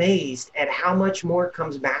be amazed at how much more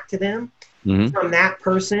comes back to them from that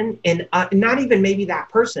person, and not even maybe that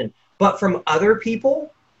person, but from other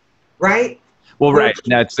people, right? Well, right.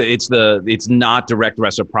 It's not direct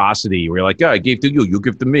reciprocity where you're like, I gave to you, you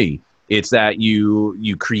give to me. It's that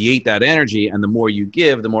you create that energy, and the more you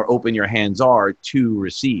give, the more open your hands are to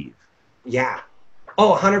receive. Yeah.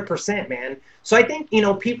 Oh, 100%, man. So I think,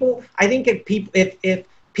 if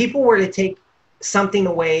people were to take something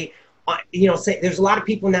away, say there's a lot of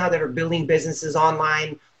people now that are building businesses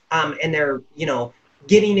online, and they're,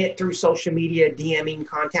 getting it through social media, DMing,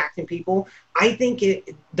 contacting people. I think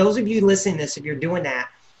those of you listening to this, if you're doing that,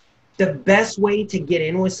 the best way to get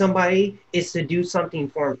in with somebody is to do something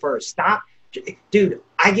for them first. Stop. Dude,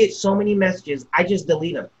 I get so many messages. I just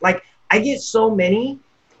delete them. Like I get so many,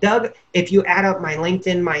 Doug, if you add up my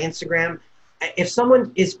LinkedIn, my Instagram, if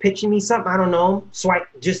someone is pitching me something, I don't know, so I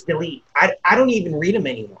just delete. I don't even read them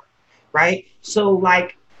anymore, right? So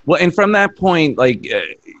like. Well, and from that point, like,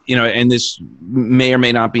 and this may or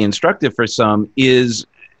may not be instructive for some, is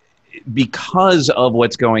because of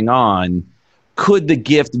what's going on, could the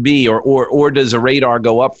gift be, or does a radar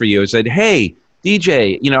go up for you and said, hey,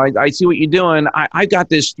 DJ, I see what you're doing. I got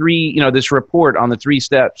this this report on the 3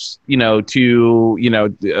 steps, to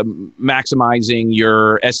maximizing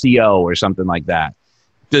your SEO or something like that.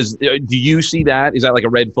 Do you see that? Is that like a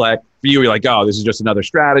red flag for you? You're like, oh, this is just another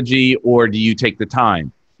strategy, or do you take the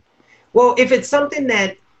time? Well, if it's something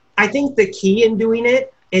that I think the key in doing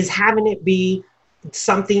it is having it be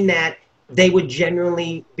something that they would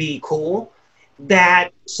genuinely be cool, that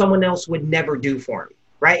someone else would never do for me,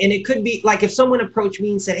 right? And it could be like if someone approached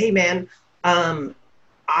me and said, hey, man,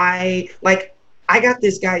 I got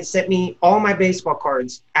this guy sent me all my baseball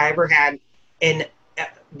cards I ever had, and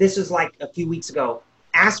this is like a few weeks ago,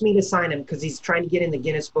 asked me to sign him because he's trying to get in the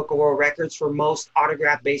Guinness Book of World Records for most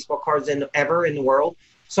autographed baseball cards ever in the world.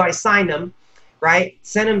 So I signed him, right?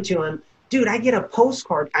 Sent him to him. Dude, I get a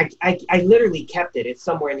postcard. I literally kept it. It's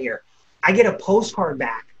somewhere in here. I get a postcard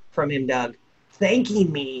back from him, Doug, thanking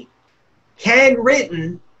me,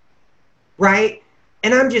 handwritten, right?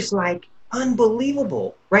 And I'm just like,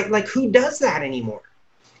 unbelievable, right? Like, who does that anymore?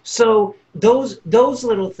 So those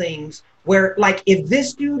little things where, like, if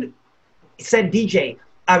this dude said, DJ,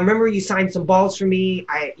 I remember you signed some balls for me.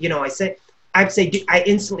 I'd say, I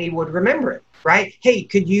instantly would remember it. Right? Hey,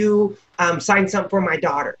 could you sign something for my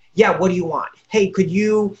daughter? Yeah, what do you want? Hey, could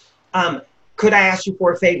I ask you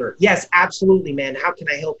for a favor? Yes, absolutely, man. How can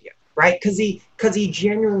I help you? Right? Because he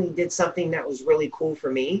genuinely did something that was really cool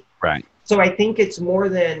for me. Right. So I think it's more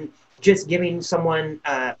than just giving someone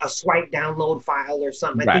a swipe download file or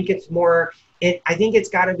something. Right. I think it's more. I think it's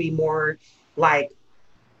got to be more like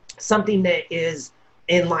something that is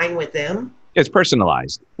in line with them. It's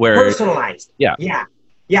personalized. Personalized. Yeah. Yeah.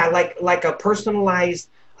 Yeah, like a personalized,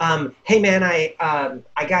 hey man, I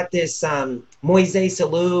got this Moise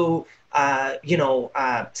Salou,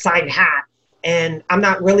 signed hat, and I'm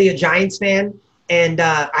not really a Giants fan, and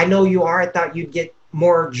I know you are. I thought you'd get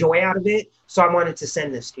more joy out of it, so I wanted to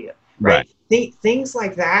send this to you. Right. Things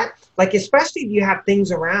like that, like especially if you have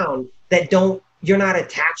things around that you're not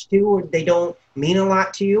attached to, or they don't mean a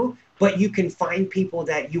lot to you, but you can find people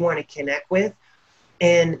that you want to connect with,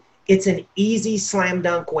 and it's an easy slam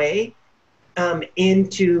dunk way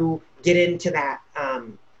to get into that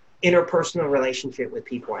interpersonal relationship with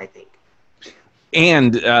people, I think.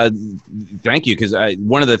 And thank you, because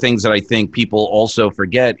one of the things that I think people also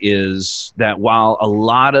forget is that while a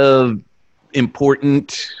lot of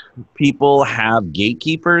important people have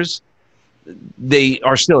gatekeepers, they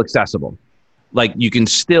are still accessible. Like you can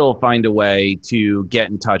still find a way to get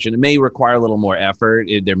in touch, and it may require a little more effort.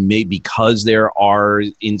 Because there are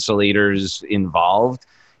insulators involved,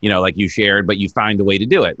 like you shared, but you find a way to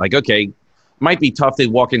do it. Like, okay, might be tough to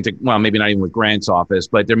walk into, well, maybe not even with Grant's office,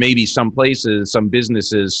 but there may be some places, some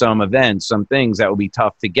businesses, some events, some things that will be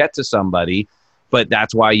tough to get to somebody. But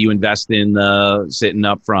that's why you invest in sitting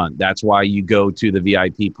up front. That's why you go to the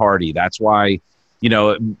VIP party. That's why,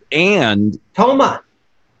 and Toma.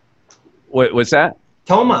 what's that?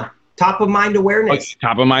 TOMA, top of mind awareness.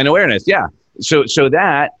 Top of mind awareness. Yeah. So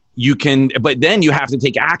that you can, but then you have to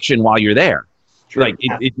take action while you're there. True. Like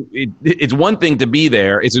it's one thing to be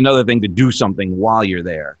there. It's another thing to do something while you're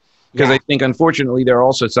there. Because I think, unfortunately, there are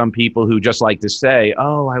also some people who just like to say,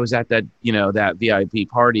 oh, I was at that, that VIP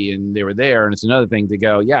party and they were there. And it's another thing to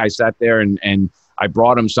go, yeah, I sat there and I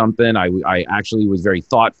brought them something. I actually was very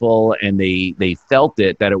thoughtful, and they felt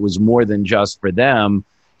that it was more than just for them,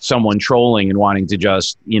 someone trolling and wanting to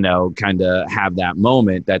just, kind of have that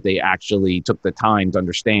moment, that they actually took the time to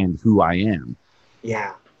understand who I am.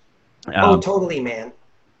 Yeah. Totally, man.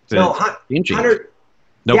 No, 100.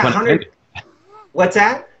 No yeah, pun 100. intended. What's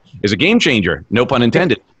that? Is a game changer. No pun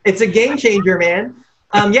intended. It's a game changer, man.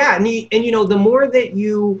 Yeah. And the more that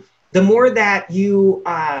you,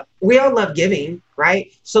 we all love giving,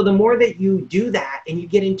 right? So the more that you do that and you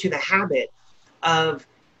get into the habit of,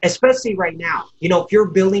 especially right now, if you're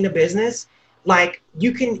building a business, like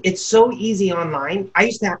it's so easy online. I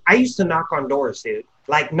used to knock on doors, dude,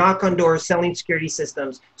 like knock on doors, selling security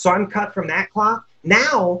systems. So I'm cut from that cloth.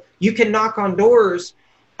 Now you can knock on doors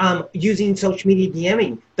using social media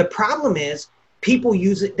DMing. The problem is people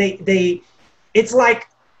use it. It's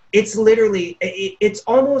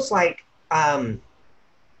almost like,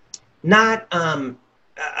 not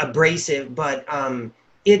abrasive, but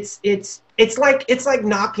it's like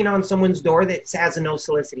knocking on someone's door that has a no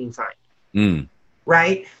soliciting sign.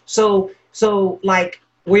 Right? So like,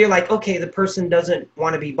 where you're like, okay, the person doesn't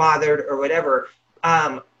want to be bothered or whatever.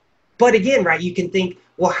 But again, right, you can think,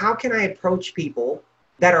 well, how can I approach people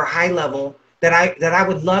that are high level that I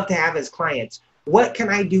would love to have as clients? What can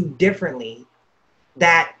I do differently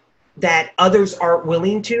that others aren't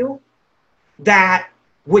willing to, that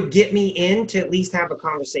would get me in to at least have a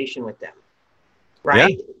conversation with them?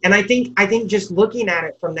 Right. Yeah. And I think just looking at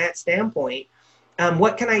it from that standpoint,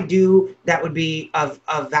 what can I do that would be of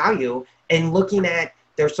value, and looking at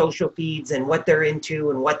their social feeds and what they're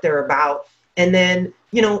into and what they're about. And then,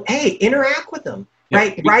 hey, interact with them.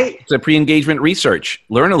 Right. It's a pre-engagement research.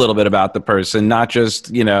 Learn a little bit about the person, not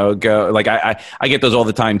just, go like I get those all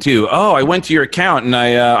the time too. Oh, I went to your account and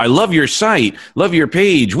I love your site, love your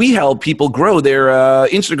page. We help people grow their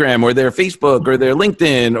Instagram or their Facebook or their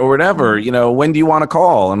LinkedIn or whatever. When do you want to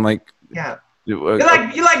call? I'm like, yeah. You're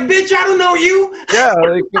like, bitch, I don't know you. Yeah.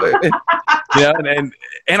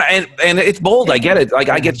 And it's bold. I get it. Like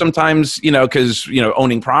I get sometimes, because,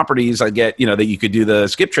 owning properties, I get, that you could do the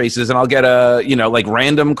skip traces, and I'll get like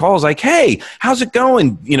random calls like, hey, how's it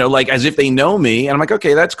going? Like as if they know me. And I'm like,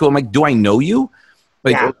 okay, that's cool. I'm like, do I know you?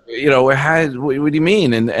 Like, what do you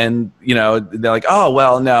mean? And they're like, oh,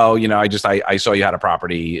 well, no, I saw you had a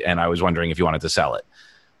property and I was wondering if you wanted to sell it.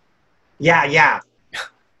 Yeah.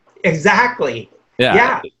 Exactly.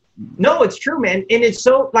 Yeah. No, it's true, man. And it's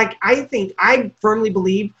so, like, I firmly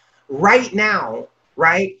believe right now,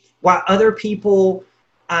 right, while other people,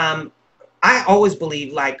 I always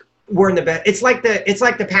believe, like, we're in the best. It's like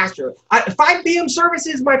the pastor. 5 p.m. service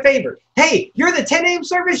is my favorite. Hey, you're the 10 a.m.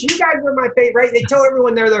 service. You guys were my favorite, right? They tell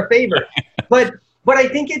everyone they're their favorite. But I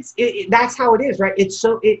think that's how it is, right? It's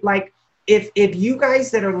so, like, if you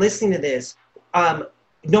guys that are listening to this,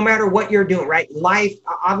 no matter what you're doing, right? Life,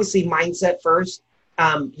 obviously mindset first.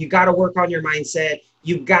 You got to work on your mindset.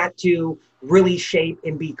 You've got to really shape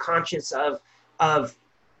and be conscious of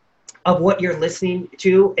what you're listening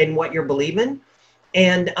to and what you're believing.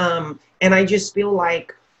 And I just feel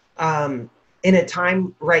like in a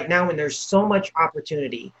time right now when there's so much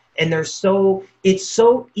opportunity and it's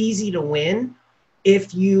so easy to win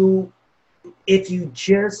if you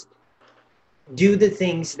just do the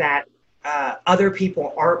things that other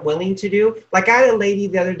people aren't willing to do. Like I had a lady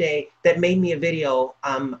the other day that made me a video,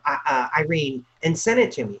 Irene, and sent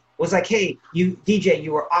it to me. Was like, hey, DJ,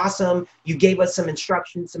 you were awesome. You gave us some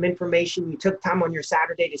instructions, some information. You took time on your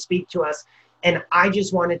Saturday to speak to us. And I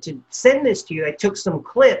just wanted to send this to you. I took some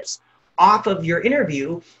clips off of your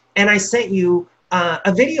interview and I sent you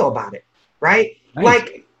a video about it, right?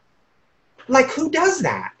 Nice. Like who does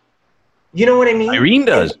that? You know what I mean? Irene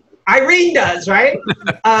does. Irene does, right?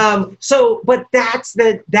 But that's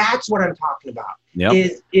what I'm talking about.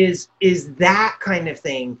 Yep. Is that kind of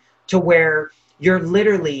thing, to where you're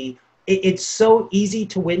literally, it's so easy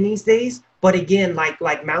to win these days. But again, like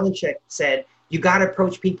Malinchek said, you got to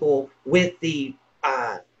approach people with the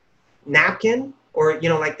napkin, or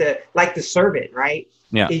like the servant, right?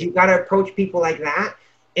 Yeah. You got to approach people like that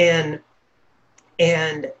and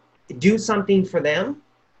do something for them.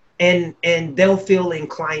 And they'll feel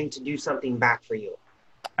inclined to do something back for you.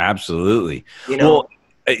 Absolutely. Well,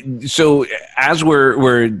 So as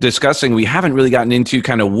we're discussing, we haven't really gotten into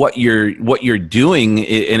kind of what you're doing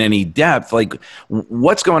in any depth. Like,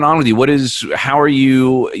 what's going on with you? How are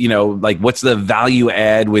you? Like, what's the value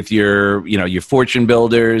add with your fortune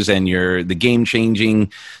builders and the game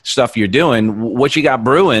changing stuff you're doing? What you got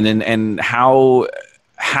brewing, and how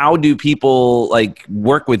do people like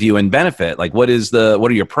work with you and benefit? Like, what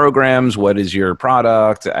are your programs? What is your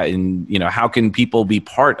product? And how can people be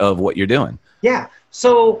part of what you're doing? Yeah.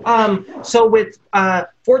 So with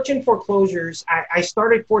Fortune Foreclosures, I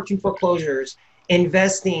started Fortune Foreclosures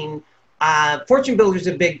investing. Fortune Builder is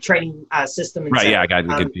a big training system. Right. Yeah, I got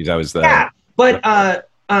confused. I was yeah, but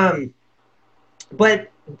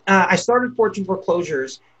I started Fortune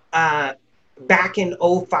Foreclosures back in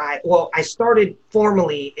 '05. Well, I started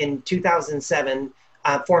formally in 2007.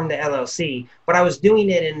 Formed the LLC, but I was doing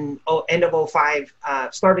it in end of '05.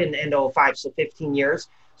 Started in end of '05, so 15 years.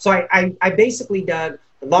 So I basically, Doug,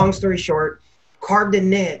 long story short, carved a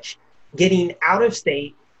niche, getting out of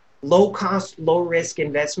state, low cost, low risk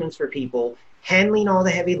investments for people, handling all the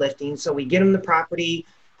heavy lifting. So we get them the property,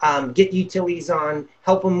 get utilities on,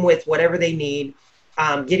 help them with whatever they need,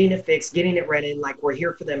 getting it fixed, getting it rented, like we're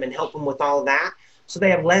here for them and help them with all of that. So they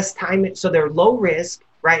have less time. So they're low risk,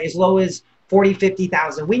 right? As low as 40,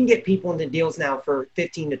 50,000. We can get people into deals now for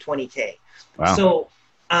 15 to 20K. Wow.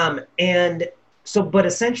 But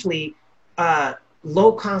essentially,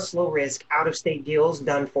 low cost, low risk, out of state deals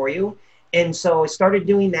done for you. And so I started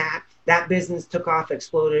doing that. That business took off,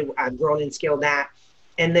 exploded. I've grown and scaled that.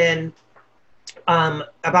 And then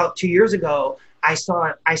about 2 years ago, I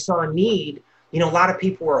saw a need. A lot of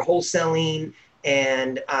people were wholesaling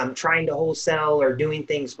and trying to wholesale or doing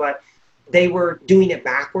things, but they were doing it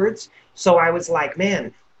backwards. So I was like,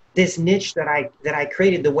 man, this niche that I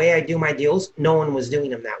created, the way I do my deals, no one was doing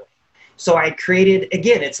them that way. So I created,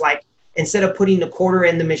 again, it's like, instead of putting the quarter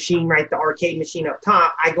in the machine, right, the arcade machine up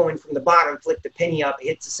top, I go in from the bottom, flip the penny up,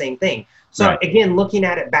 it's the same thing. So right. Again, looking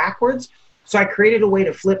at it backwards. So I created a way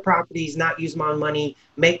to flip properties, not use my own money,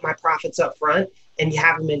 make my profits up front, and you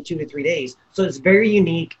have them in 2 to 3 days. So it's very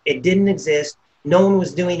unique. It didn't exist. No one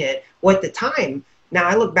was doing it. Well, at the time, now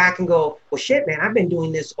I look back and go, well, shit, man, I've been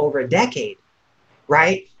doing this over a decade,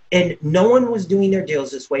 right? And no one was doing their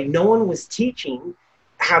deals this way. No one was teaching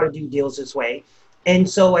how to do deals this way. And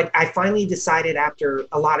so I finally decided, after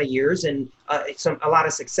a lot of years and a lot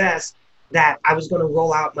of success, that I was going to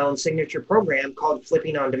roll out my own signature program called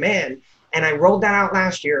Flipping on Demand. And I rolled that out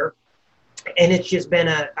last year. And it's just been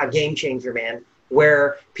a game changer, man,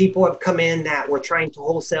 where people have come in that were trying to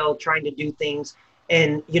wholesale, trying to do things.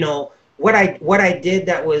 And, what I did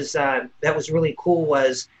that was really cool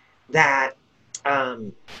was that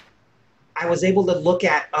I was able to look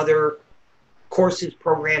at other courses,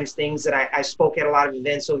 programs, things that I spoke at a lot of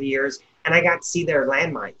events over the years, and I got to see their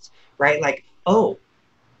landmines, right? Like, oh,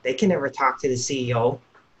 they can never talk to the CEO.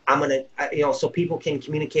 I'm going to, so people can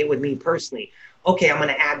communicate with me personally. Okay, I'm going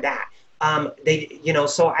to add that.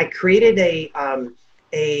 So I created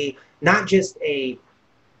a not just a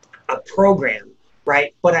program,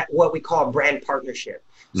 right, but what we call a brand partnership.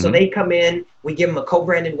 So they come in, we give them a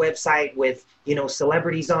co-branded website with,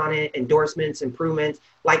 celebrities on it, endorsements, improvements.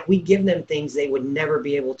 Like, we give them things they would never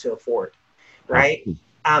be able to afford, right?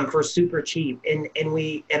 For super cheap. And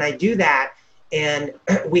I do that, and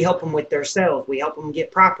we help them with their sales. We help them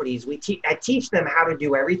get properties. I teach them how to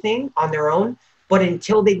do everything on their own. But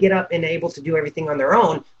until they get up and able to do everything on their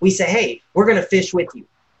own, we say, hey, we're going to fish with you,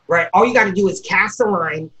 right? All you got to do is cast a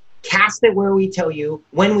line, cast it where we tell you,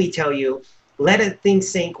 when we tell you, let a thing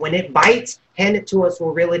sink. When it bites, hand it to us,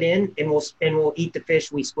 we'll reel it in, and we'll eat the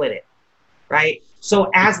fish, we split it, right?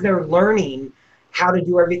 So as they're learning how to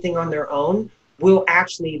do everything on their own,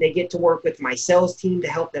 they get to work with my sales team to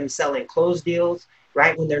help them sell and close deals,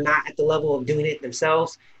 right? When they're not at the level of doing it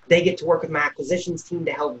themselves. They get to work with my acquisitions team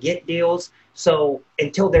to help get deals. So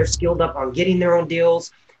until they're skilled up on getting their own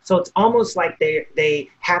deals. So it's almost like they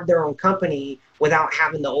have their own company without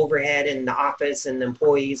having the overhead and the office and the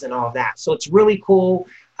employees and all of that. So it's really cool.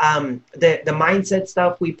 The mindset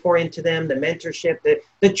stuff we pour into them, the mentorship,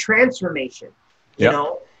 the transformation,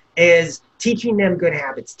 is teaching them good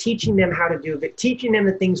habits, teaching them how to do it, teaching them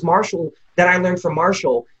the things that I learned from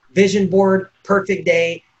Marshall: vision board, perfect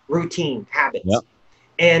day, routine, habits. Yep.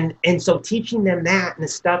 And so teaching them that and the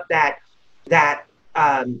stuff that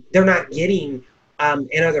they're not getting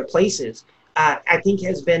in other places, I think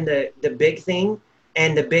has been the big thing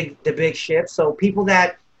and the big shift. So people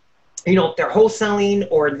that, if they're wholesaling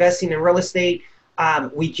or investing in real estate,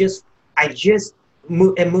 am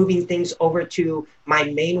moving things over to my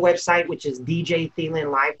main website, which is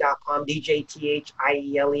djthielenlive.com,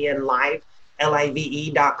 DJTHIELEN live,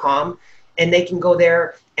 live.com, and they can go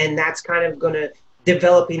there, and that's kind of going to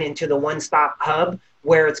developing into the one-stop hub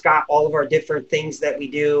where it's got all of our different things that we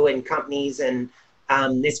do and companies, and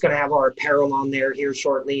it's going to have our apparel on there here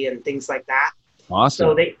shortly and things like that.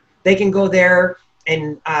 Awesome. So they can go there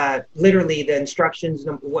and literally the instructions,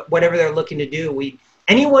 whatever they're looking to do.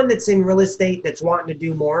 Anyone that's in real estate that's wanting to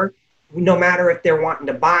do more, no matter if they're wanting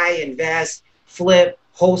to buy, invest, flip,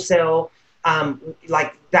 wholesale,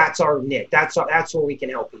 like that's our niche. That's where we can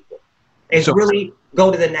help people. Is really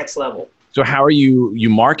go to the next level. So how are you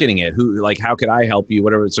marketing it? How could I help you?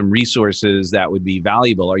 What are some resources that would be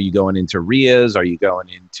valuable? Are you going into RIAs? Are you going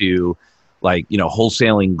into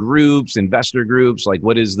wholesaling groups, investor groups? Like,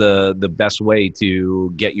 what is the best way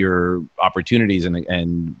to get your opportunities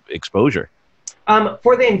and exposure?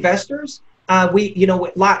 For the investors, we a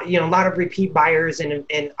lot of repeat buyers, and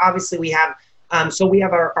obviously we have we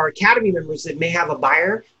have our Academy members that may have a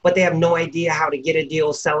buyer, but they have no idea how to get a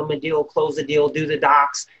deal, sell them a deal, close a deal, do the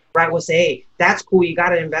docs. Right? We'll say, hey, that's cool. You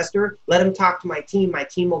got an investor. Let him talk to my team. My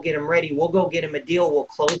team will get him ready. We'll go get him a deal. We'll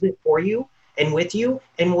close it for you and with you,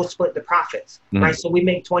 and we'll split the profits. Right? So we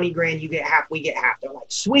make 20 grand. You get half. We get half. They're like,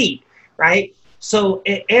 sweet. Right? So,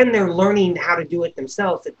 and they're learning how to do it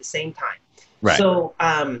themselves at the same time. Right. So,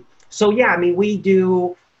 yeah, I mean, we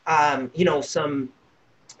do, a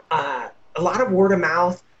lot of word of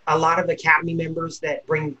mouth, a lot of Academy members that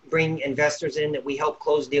bring investors in that we help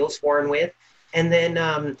close deals for and with. And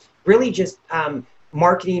then really just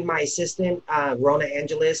marketing. My assistant, Rona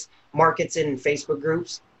Angelis, markets in Facebook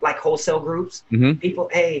groups, like wholesale groups. People,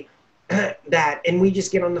 hey, and we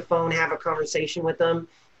just get on the phone, have a conversation with them.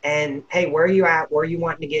 And, hey, where are you at? Where are you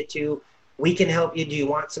wanting to get to? We can help you. Do you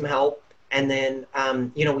want some help? And then,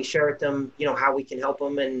 we share with them, how we can help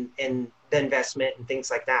them and the investment and things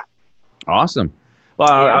like that. Awesome.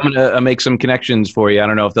 Well, yeah. I'm going to make some connections for you. I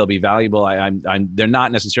don't know if they'll be valuable. They're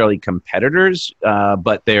not necessarily competitors,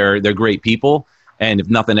 but they're great people. And if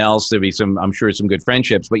nothing else, there'll be I'm sure some good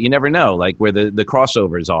friendships, but you never know like where the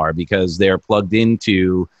crossovers are because they're plugged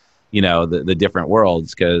into, the different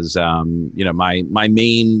worlds. Cause, my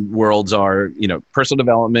main worlds are, personal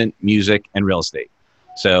development, music, and real estate.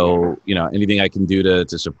 So, anything I can do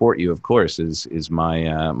to support you, of course, is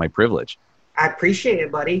my privilege. I appreciate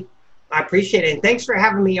it, buddy. I appreciate it. And thanks for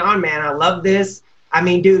having me on, man. I love this. I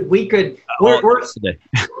mean, dude, we're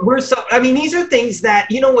so, I mean, these are things that,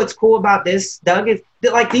 what's cool about this, Doug, is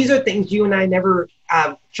that, like, these are things you and I never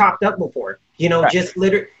chopped up before, right. just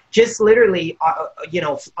literally,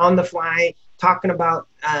 on the fly, talking about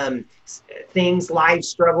things, life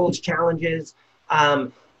struggles, challenges. Yeah,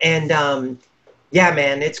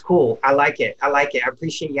 man, it's cool. I like it. I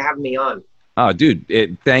appreciate you having me on. Oh,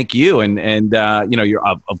 dude, thank you. And you're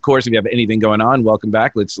of course, if you have anything going on, welcome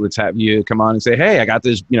back. Let's have you come on and say, hey, I got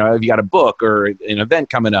this, if you got a book or an event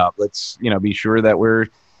coming up, let's, be sure that we're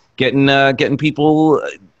getting people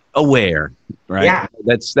aware, right? Yeah.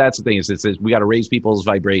 That's the thing is we got to raise people's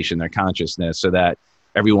vibration, their consciousness so that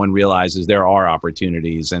everyone realizes there are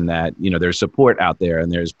opportunities and that, there's support out there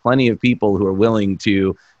and there's plenty of people who are willing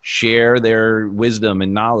to share their wisdom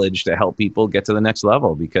and knowledge to help people get to the next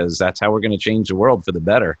level because that's how we're going to change the world for the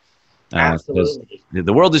better. Absolutely.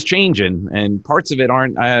 The world is changing and parts of it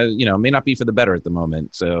aren't, may not be for the better at the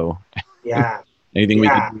moment. So yeah, anything we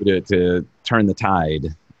can do to turn the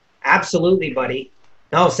tide. Absolutely, buddy.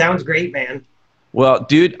 No, sounds great, man. Well,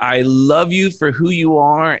 dude, I love you for who you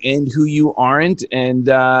are and who you aren't. And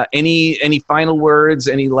any final words,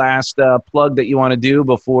 any last plug that you want to do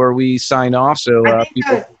before we sign off? So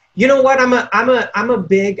people. You know what? I'm a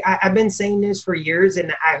big. I've been saying this for years,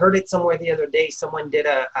 and I heard it somewhere the other day. Someone did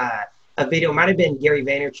a video. It might have been Gary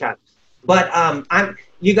Vaynerchuk, but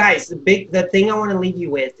you guys. The thing I want to leave you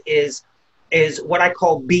with is what I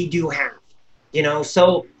call be, do, have.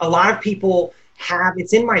 So a lot of people have.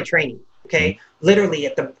 It's in my training. Okay. Literally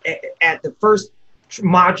at the first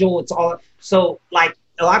module, it's all so like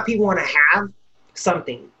a lot of people want to have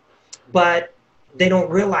something, but they don't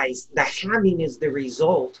realize the having is the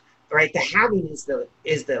result, right? The having is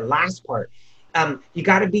the last part. You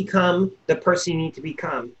got to become the person you need to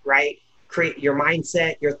become, right? Create your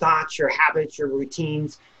mindset, your thoughts, your habits, your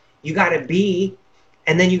routines. You got to be,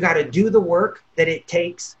 and then you got to do the work that it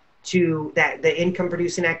takes to the income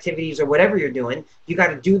producing activities or whatever you're doing. You got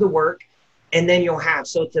to do the work. And then you'll have.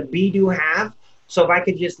 So to be, do, have. So if I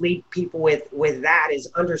could just lead people with that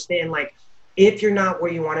is understand, like, if you're not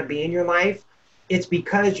where you want to be in your life, it's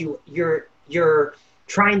because you're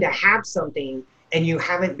trying to have something and you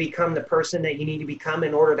haven't become the person that you need to become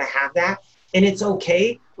in order to have that. And it's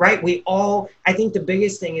okay, right? I think the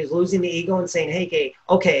biggest thing is losing the ego and saying, hey,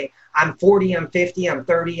 okay, I'm 40, I'm 50, I'm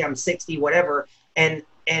 30, I'm 60, whatever. And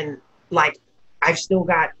like, I've still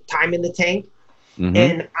got time in the tank. Mm-hmm.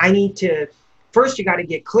 And I need to, first you got to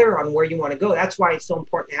get clear on where you want to go. That's why it's so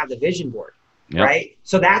important to have the vision board, right?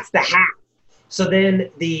 So that's the how. So then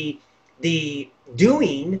the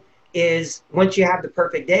doing is, once you have the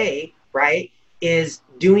perfect day, right, is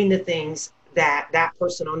doing the things that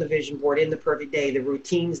person on the vision board in the perfect day, the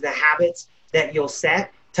routines, the habits that you'll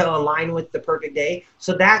set to align with the perfect day.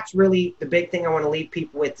 So that's really the big thing I want to leave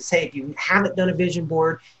people with, to say, if you haven't done a vision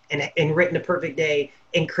board and written a perfect day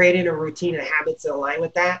and created a routine and habits that align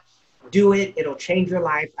with that, do it. It'll change your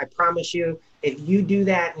life. I promise you, if you do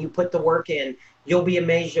that and you put the work in, you'll be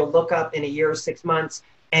amazed. You'll look up in a year or 6 months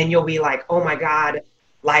and you'll be like, oh my God,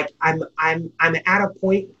 like I'm at a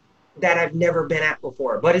point that I've never been at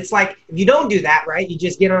before. But it's like, if you don't do that, right, you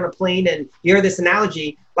just get on a plane, and you hear this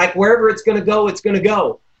analogy, like wherever it's going to go, it's going to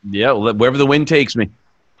go. Yeah, wherever the wind takes me.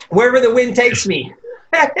 Wherever the wind takes me.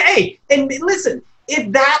 Hey, and listen, if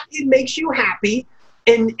it makes you happy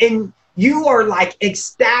and you are like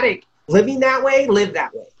ecstatic living that way, live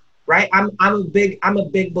that way, right? I'm a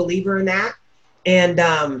big believer in that. And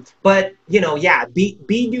but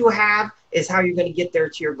be, do, have is how you're going to get there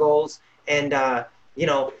to your goals. And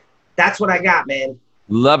that's what I got, man.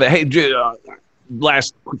 Love it. Hey,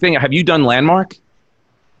 last thing, have you done Landmark?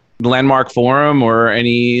 The Landmark Forum or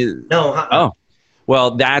any? No. Oh,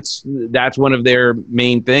 well, that's one of their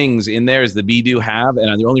main things in there is the be, do, have.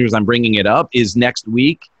 And the only reason I'm bringing it up is next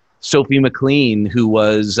week, Sophie McLean, who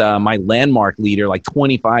was my Landmark leader like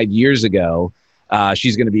 25 years ago,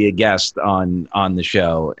 she's going to be a guest on the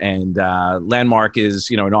show. And Landmark is,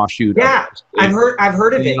 an offshoot. Yeah, I've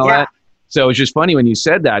heard of it. Yeah. That? So it's just funny when you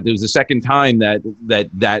said that. It was the second time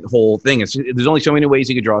that whole thing. There's only so many ways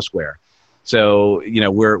you could draw a square. So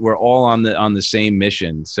we're all on the same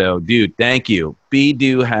mission. So dude, thank you. Be,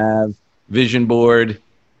 do, have, vision board,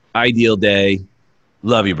 ideal day.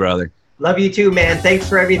 Love you, brother. Love you too, man. Thanks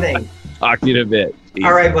for everything. Talk to you in a bit. Peace.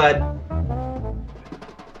 All right, bud.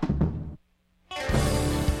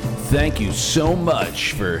 Thank you so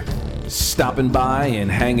much for stopping by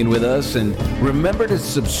and hanging with us. And remember to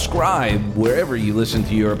subscribe wherever you listen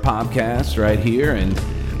to your podcast right here. And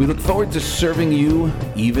we look forward to serving you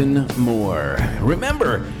even more.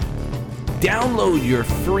 Remember, download your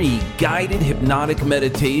free guided hypnotic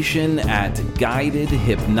meditation at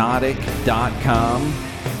guidedhypnotic.com.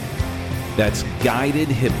 That's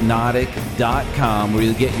guidedhypnotic.com, where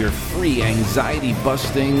you'll get your free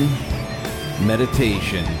anxiety-busting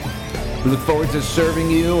meditation. We look forward to serving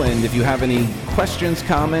you, and if you have any questions,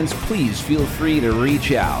 comments, please feel free to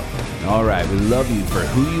reach out. All right, we love you for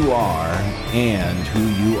who you are and who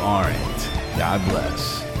you aren't. God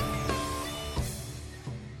bless.